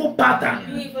evil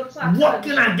pattern.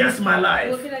 Working against my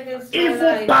life.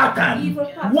 Evil pattern.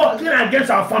 Working against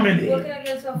our family.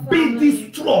 Be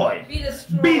destroyed.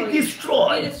 Be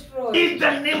destroyed. In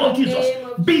the name of Jesus.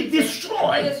 Be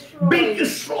destroyed. Be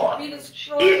destroyed.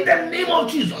 In the name of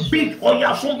Jesus. Oh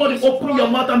yeah, somebody open your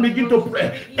mouth and begin to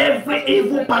pray. Every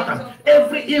evil pattern.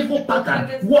 Every evil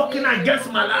pattern working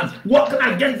against my life, working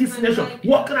against this nation,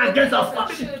 working against our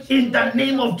family, in the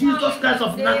name of Jesus Christ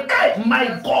of Nazareth. Hey,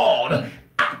 my God,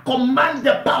 I command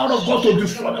the power of God to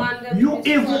destroy them. You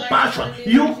evil passion,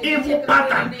 you evil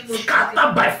pattern,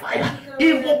 scattered by fire.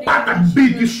 Evil pattern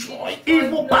be destroyed.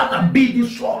 Evil pattern be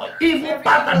destroyed. Evil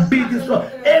pattern be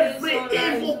destroyed. Every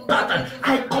evil pattern,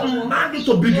 I command it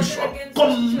to be destroyed.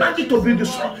 Command it to be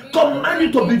destroyed. Command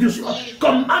it to be destroyed.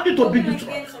 Command it to be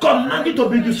destroyed. Command it to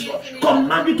be destroyed.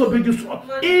 Command it to be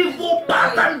destroyed. Evil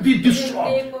pattern be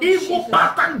destroyed. Evil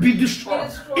pattern be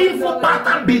destroyed. Evil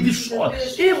pattern be destroyed.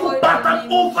 Evil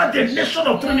pattern over the nation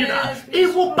of Trinidad.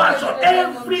 Evil pattern,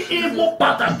 every evil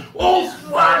pattern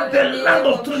over the land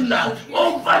of Trinidad.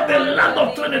 Over the land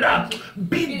of Trinidad,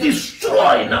 be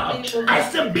destroyed now. I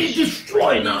said, be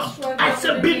destroyed now. I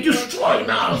said, be destroyed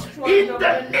now. In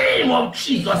the name of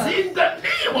Jesus. In the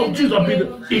name of Jesus,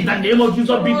 in the name of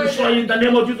Jesus, be destroyed. In the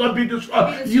name of Jesus, be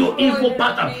destroyed. You evil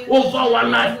pattern over our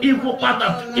life, evil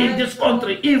pattern in this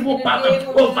country, evil pattern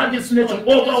over this nation,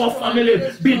 over our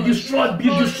family, be destroyed. Be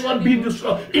destroyed. Be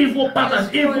destroyed. Evil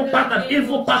pattern, evil pattern,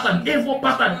 evil pattern, evil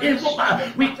pattern, evil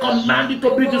pattern. We command it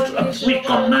to be destroyed. We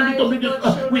command it to be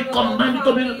destroyed. We command it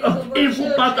to be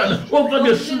evil pattern over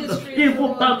the children,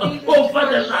 evil pattern over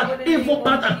the land, evil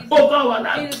pattern over our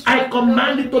land. I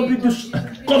command it to be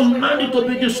destroyed. Command it to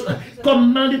be destroyed.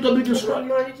 Command it to be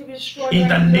destroyed. In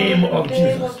the name of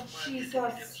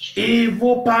Jesus.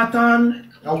 Evil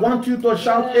pattern. I want you to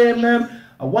shout amen.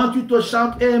 I want you to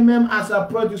shout amen as I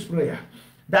pray this prayer.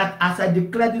 That as I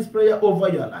declare this prayer over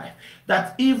your life,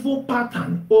 that evil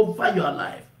pattern over your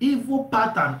life, evil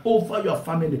pattern over your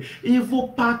family, evil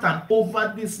pattern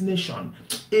over this nation,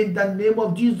 in the name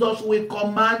of Jesus, we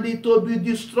command it to be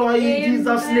destroyed in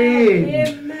Jesus' name.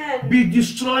 Amen. Be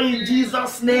destroyed in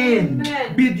Jesus' name.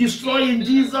 Amen. Be destroyed in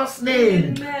Jesus'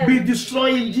 name. Amen. Be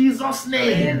destroyed in Jesus'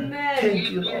 name. Amen. Thank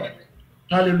you, Lord.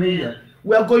 Hallelujah.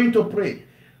 We are going to pray.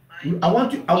 I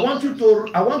want you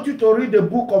to read the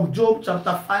book of Job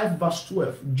chapter 5 verse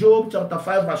 12. Job chapter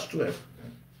 5 verse 12.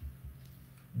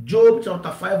 Job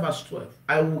chapter 5 verse 12.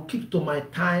 I will keep to my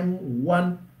time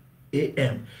 1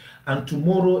 a.m. and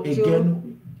tomorrow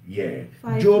again.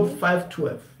 Job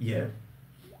 5:12. Yeah.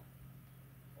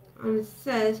 And it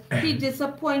says, he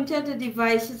disappointed the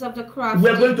devices of the crafty. We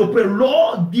are going to pray,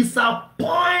 Lord,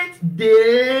 disappoint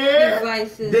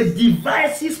the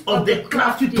devices of the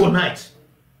crafty tonight.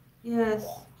 Yes.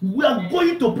 We are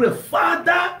going to pray,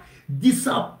 Father,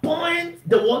 disappoint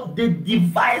the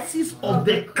devices of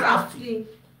the crafty.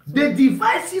 The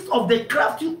devices of the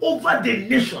crafty over the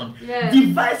nation. Yes.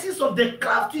 Devices of the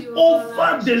crafty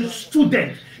over the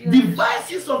student. Yes.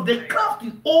 Devices of the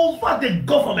crafty over the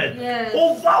government. Yes.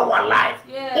 Over our life.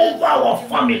 Yes. Over our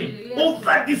family. Yes.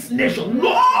 Over this nation.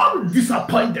 Lord,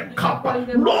 disappoint them.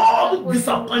 Lord,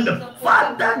 disappoint them.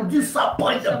 Father,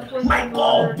 disappoint them. My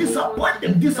God, disappoint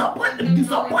them. Disappoint them.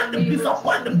 Disappoint them.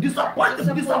 Disappoint them. Disappoint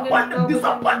them. Disappoint them.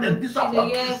 Disappoint them.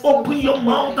 Disappoint them. Open your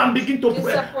mouth and begin to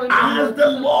pray. Ask the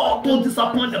Lord to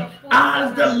disappoint them.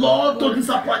 Ask the Lord to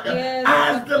disappoint them.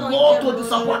 Ask the Lord to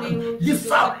disappoint them.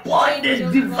 Disappoint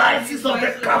the devices of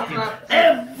the crafty,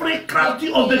 every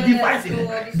crafty of the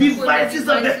devices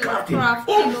of the crafty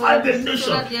over the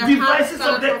nation, devices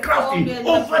of the crafty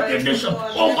over the nation,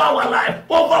 over our life,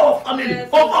 over our family,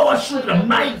 over our children.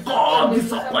 My God,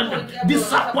 disappoint them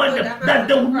that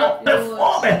they will not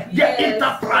perform their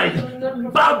enterprise,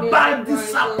 but by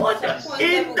disappoint them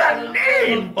in the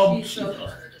name of Jesus.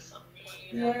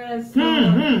 Yes,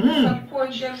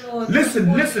 disappoint them, Lord.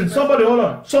 Listen, somebody hold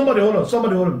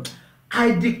on.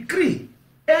 I decree,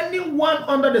 anyone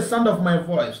under the sound of my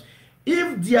voice,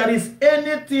 if there is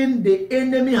anything the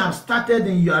enemy has started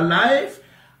in your life,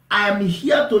 I am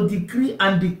here to decree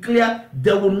and declare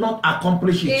they will not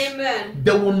accomplish it. Amen.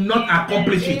 They will not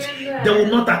accomplish it. Amen. They will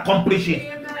not accomplish it.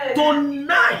 Amen.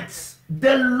 Tonight,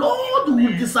 the Lord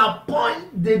will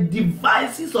disappoint the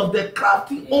devices of the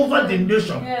crafty over the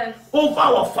nation, over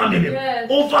our family,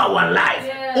 over our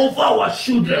life, over our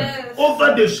children,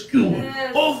 over the school,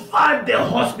 over the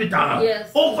hospital,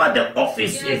 over the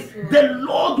offices. The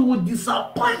Lord will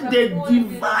disappoint the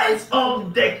device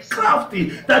of the crafty,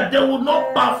 that they will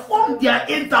not perform their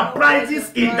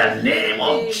enterprises in the name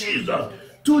of Jesus.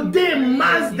 Today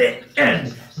marks the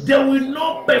end. They will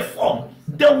not perform.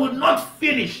 They will not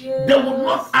finish. They will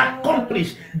not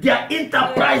accomplish their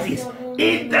enterprises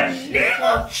in the name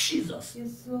of Jesus.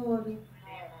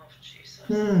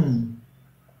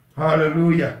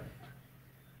 Hallelujah.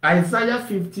 Isaiah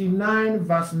 59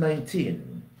 verse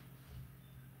 19.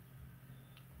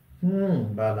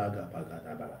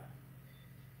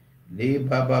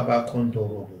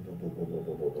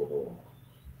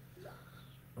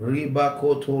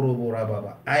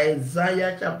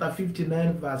 Isaiah chapter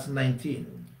 59 verse 19.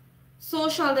 So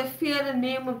shall they fear the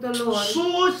name of the Lord.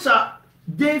 So shall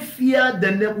they fear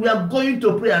the name. We are going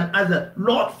to pray and ask,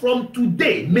 Lord, from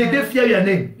today, may they fear your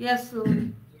name. Yes,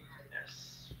 Lord.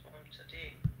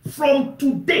 From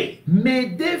today,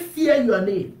 may they fear your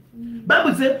name.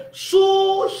 Bible says,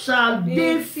 so shall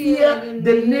they fear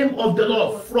the name of the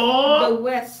Lord from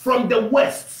the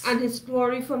west, and his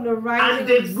glory from the rising and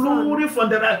the glory from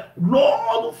the right.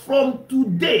 Lord, from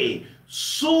today,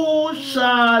 so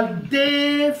shall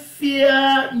they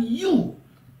fear you.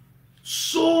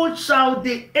 So shall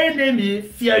the enemy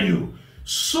fear you.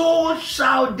 So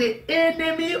shall the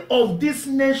enemy of this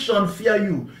nation fear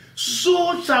you.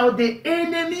 So shall the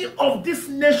enemy of this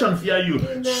nation fear you.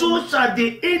 Amen. So shall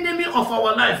the enemy of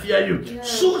our life fear you. Yes.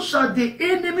 So shall the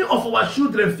enemy of our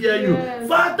children fear you.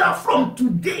 Father, from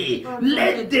today,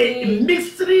 let the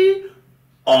mystery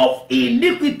of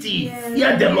iniquity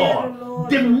fear the Lord.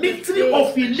 The mystery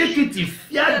of iniquity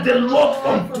fear the Lord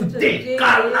from today.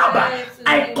 Kalaba,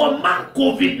 I command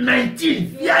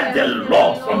COVID-19, fear the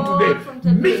Lord from today.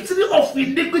 Mystery of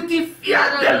iniquity, fear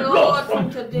the Lord from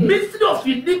today. Mystery of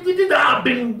iniquity that have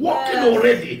been working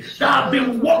already,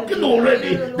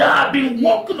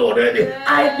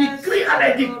 I decree and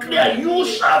I declare, you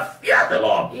shall fear the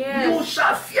Lord. You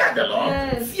shall fear the Lord.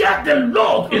 Fear the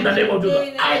Lord in the name of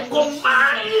Jesus. I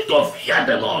command you to fear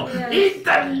the Lord in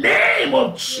the name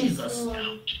of Jesus.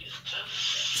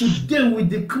 Today we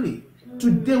decree.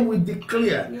 Today we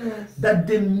declare that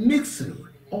the mystery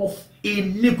of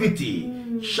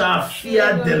iniquity shall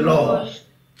fear the Lord,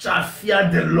 shall fear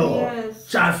the Lord,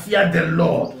 shall fear the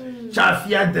Lord, shall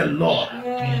fear the Lord.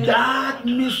 That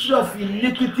mystery of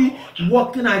iniquity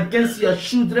working against your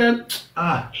children,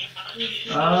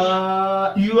 you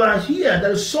are here.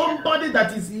 There is somebody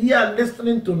that is here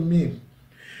listening to me.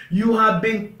 You have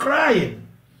been crying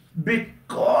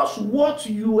because what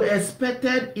you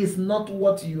expected is not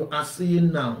what you are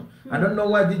seeing now. I don't know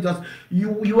why they just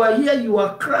you are here, you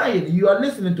are crying, you are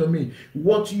listening to me.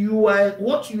 What you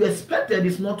expected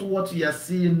is not what you are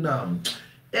seeing now.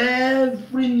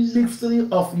 Every mystery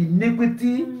of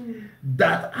iniquity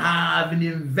that have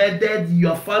invaded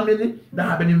your family, that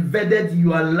have invaded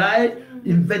your life,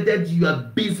 invaded your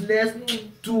business,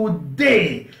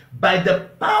 today, by the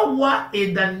power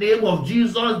in the name of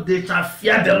Jesus, they shall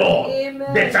fear the Lord.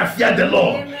 Amen. They shall fear the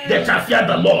Lord. Amen. They shall fear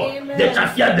the Lord. Amen. They shall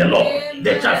fear the Lord. Amen.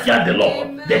 They shall fear the Lord.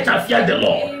 Amen. They shall fear the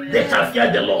Lord. Amen. They shall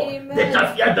fear the Lord. Amen. They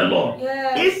shall fear the Lord.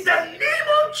 Yes. In the name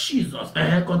of Jesus.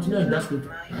 Continue in that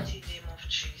scripture.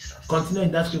 Continue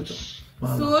in that scripture.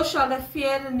 So shall they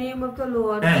fear the name of the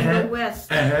Lord from the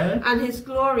west, and his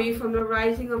glory from the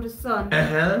rising of the sun.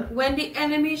 When the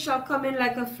enemy shall come in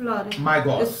like a flood, my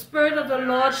God, the Spirit of the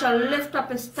Lord shall lift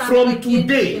up his stand from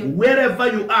today,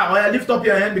 wherever you are, lift up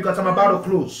your hand because I'm about to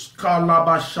close.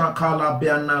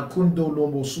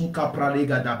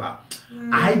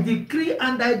 I decree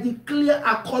and I declare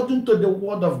according to the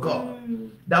word of God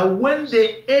that when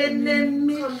the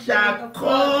enemy shall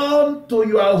come to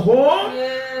your home,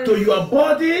 to your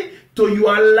body, to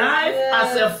your life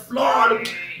as a flood,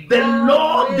 the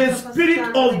Lord, the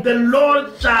Spirit of the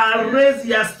Lord shall raise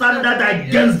your standard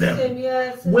against them.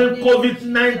 When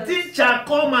COVID-19 shall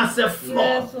come as a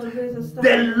flood,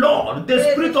 the Lord,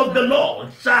 the Spirit of the Lord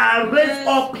shall raise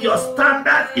up your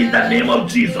standard in the name of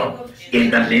Jesus. In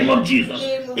the name of Jesus.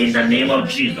 In the name of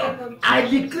Jesus. I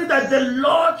decree that the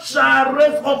Lord shall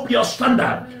raise up your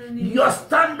standard. Your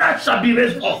standard shall be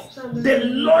raised up. The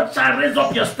Lord shall raise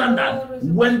up your standard.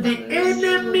 When the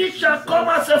enemy shall come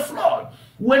as a flood,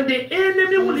 when the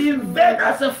enemy will invade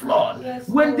as a flood,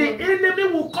 when the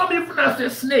enemy will come even as a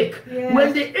snake,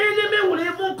 when the enemy will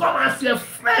even come as a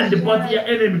friend, but your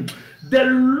enemy, the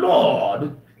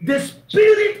Lord, the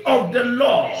Spirit of the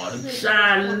Lord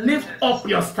shall lift up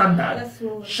your standard,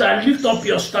 shall lift up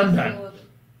your standard.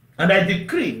 And I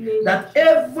decree that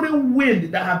every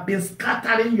wind that has been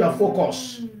scattering your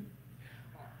focus,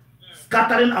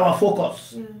 scattering our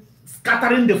focus,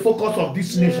 scattering the focus of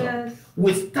this nation,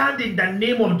 we stand in the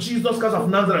name of Jesus Christ of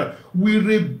Nazareth. We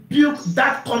rebuke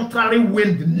that contrary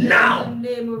wind now.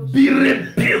 Be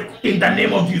rebuked in the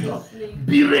name of Jesus.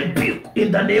 Be rebuked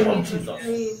in the name of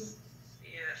Jesus.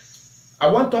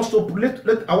 I want us to pray.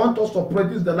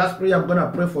 This is the last prayer I'm going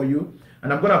to pray for you,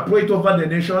 and I'm going to pray it over the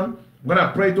nation. I'm going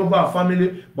to pray it over our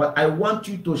family, but I want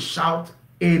you to shout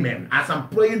amen. As I'm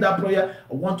praying that prayer,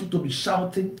 I want you to be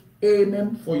shouting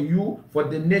amen for you, for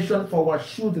the nation, for our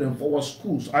children, for our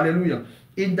schools. Hallelujah.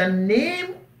 In the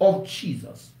name of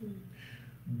Jesus,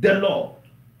 the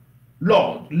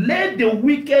Lord, let the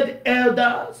wicked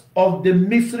elders of the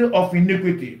mystery of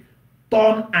iniquity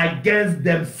turn against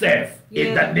themselves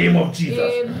in the name of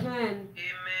Jesus. Amen.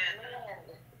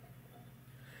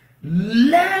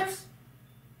 Let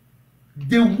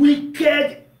the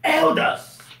wicked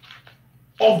elders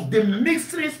of the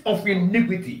mysteries of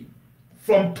iniquity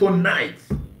from tonight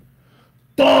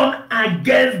turn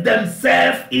against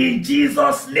themselves in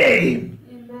Jesus' name.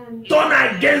 Amen. Turn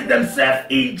against themselves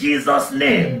in Jesus'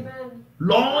 name. Amen.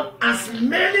 Lord, as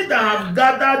many that have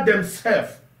gathered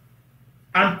themselves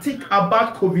and think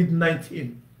about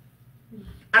COVID-19,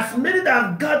 as many that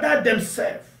have gathered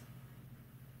themselves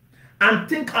and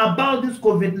think about this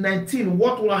COVID-19,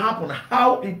 what will happen,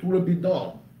 how it will be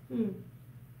done.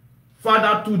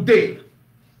 Father, today,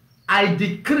 I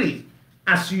decree,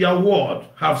 as your word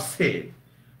have said,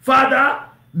 Father,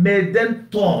 may them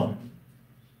turn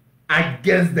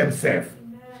against themselves.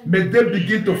 May they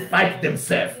begin to fight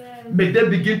themselves. May they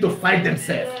begin to fight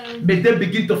themselves. May they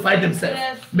begin to fight themselves.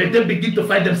 May they begin to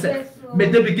fight themselves.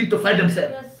 May they begin to fight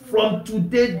themselves. From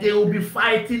today, they will be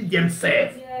fighting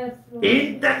themselves.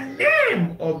 In the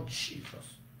name of Jesus.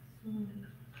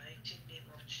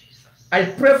 I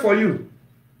pray for you.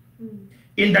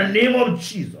 In the name of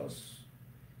Jesus.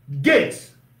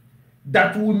 Gates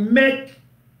that will make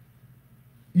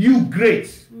you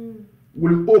great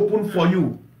will open for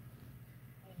you.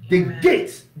 The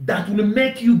gate that will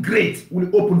make you great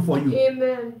will open for you.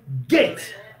 Amen.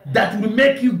 Gate that will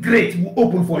make you great will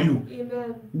open for you.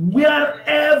 Amen.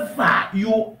 Wherever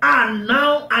you are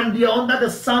now and you're under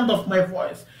the sound of my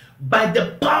voice, by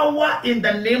the power in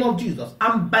the name of Jesus,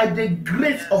 and by the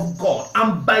grace of God,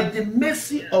 and by the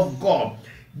mercy of God,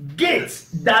 gates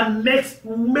that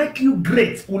make you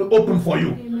great will open for you.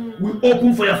 Amen. Will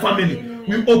open for your family. Amen.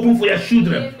 Will open for your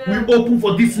children. Amen. Will open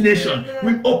for this nation.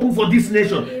 Amen. Will open for this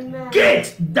nation. Amen.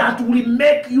 Gates that will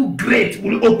make you great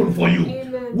will open for you.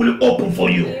 Amen. Will open for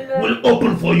you. Amen. Will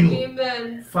open for you.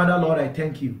 Amen. Father, Lord, I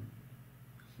thank you.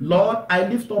 Lord, I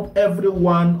lift up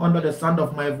everyone under the sound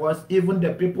of my voice, even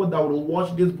the people that will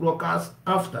watch this broadcast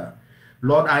after.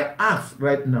 Lord, I ask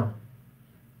right now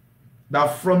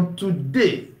that from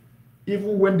today,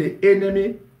 even when the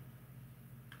enemy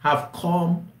have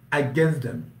come against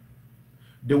them,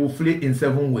 they will flee in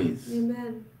 7 ways.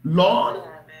 Amen. Lord,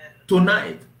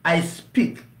 tonight I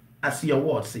speak as your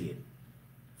word said.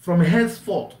 From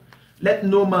henceforth, let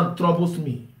no man troubles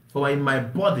me, for in my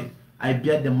body I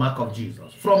bear the mark of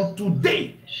Jesus. From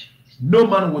today, no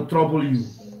man will trouble you.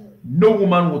 No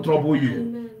woman will trouble you.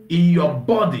 Amen. In your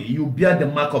body, you bear the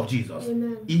mark of Jesus.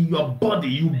 Amen. In your body,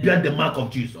 you bear the mark of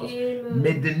Jesus. Amen.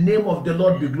 May the name of the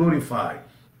Lord be glorified.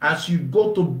 As you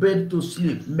go to bed to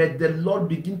sleep, may the Lord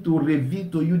begin to reveal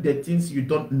to you the things you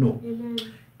don't know. Amen.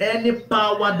 Any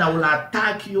power that will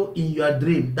attack you in your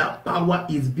dream, that power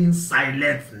is being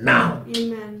silenced now.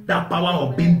 Amen. That power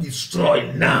of being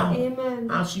destroyed now.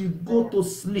 Amen. As you go to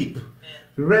sleep,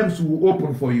 realms will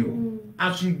open for you.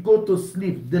 As you go to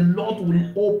sleep, the Lord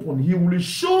will open. He will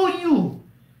show you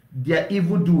their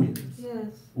evil doings. Yes.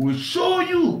 He will show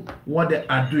you what they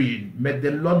are doing. May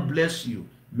the Lord bless you.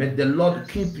 May the Lord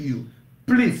keep you.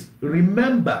 Please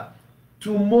remember,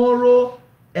 tomorrow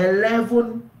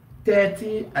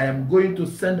 11:30, I am going to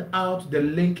send out the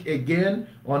link again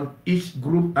on each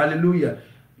group. Hallelujah.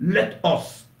 Let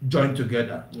us join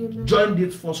together. Amen. Join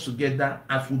this force together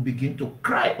as we begin to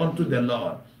cry unto the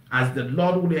Lord, as the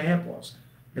Lord will help us.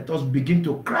 Let us begin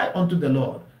to cry unto the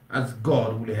Lord as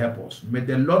God will help us. May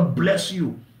the Lord bless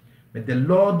you. May the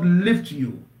Lord lift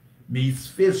you. May his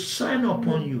face shine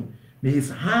upon you. May his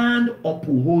hand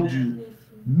uphold you.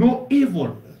 No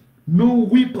evil, no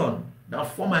weapon that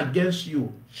form against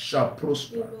you shall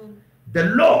prosper. Amen. The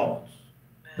Lord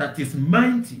that is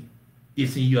mighty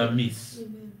is in your midst.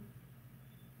 Amen.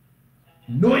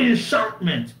 No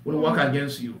enchantment will work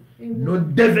against you. Amen. No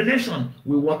divination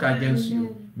will work against Amen.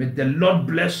 you. May the Lord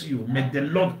bless you. May the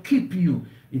Lord keep you.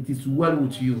 It is well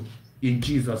with you. In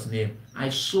Jesus' name. I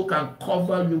soak and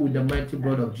cover you with the mighty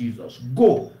blood of Jesus.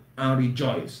 Go and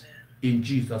rejoice. In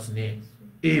Jesus' name.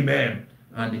 Amen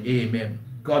and amen.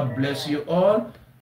 God bless you all.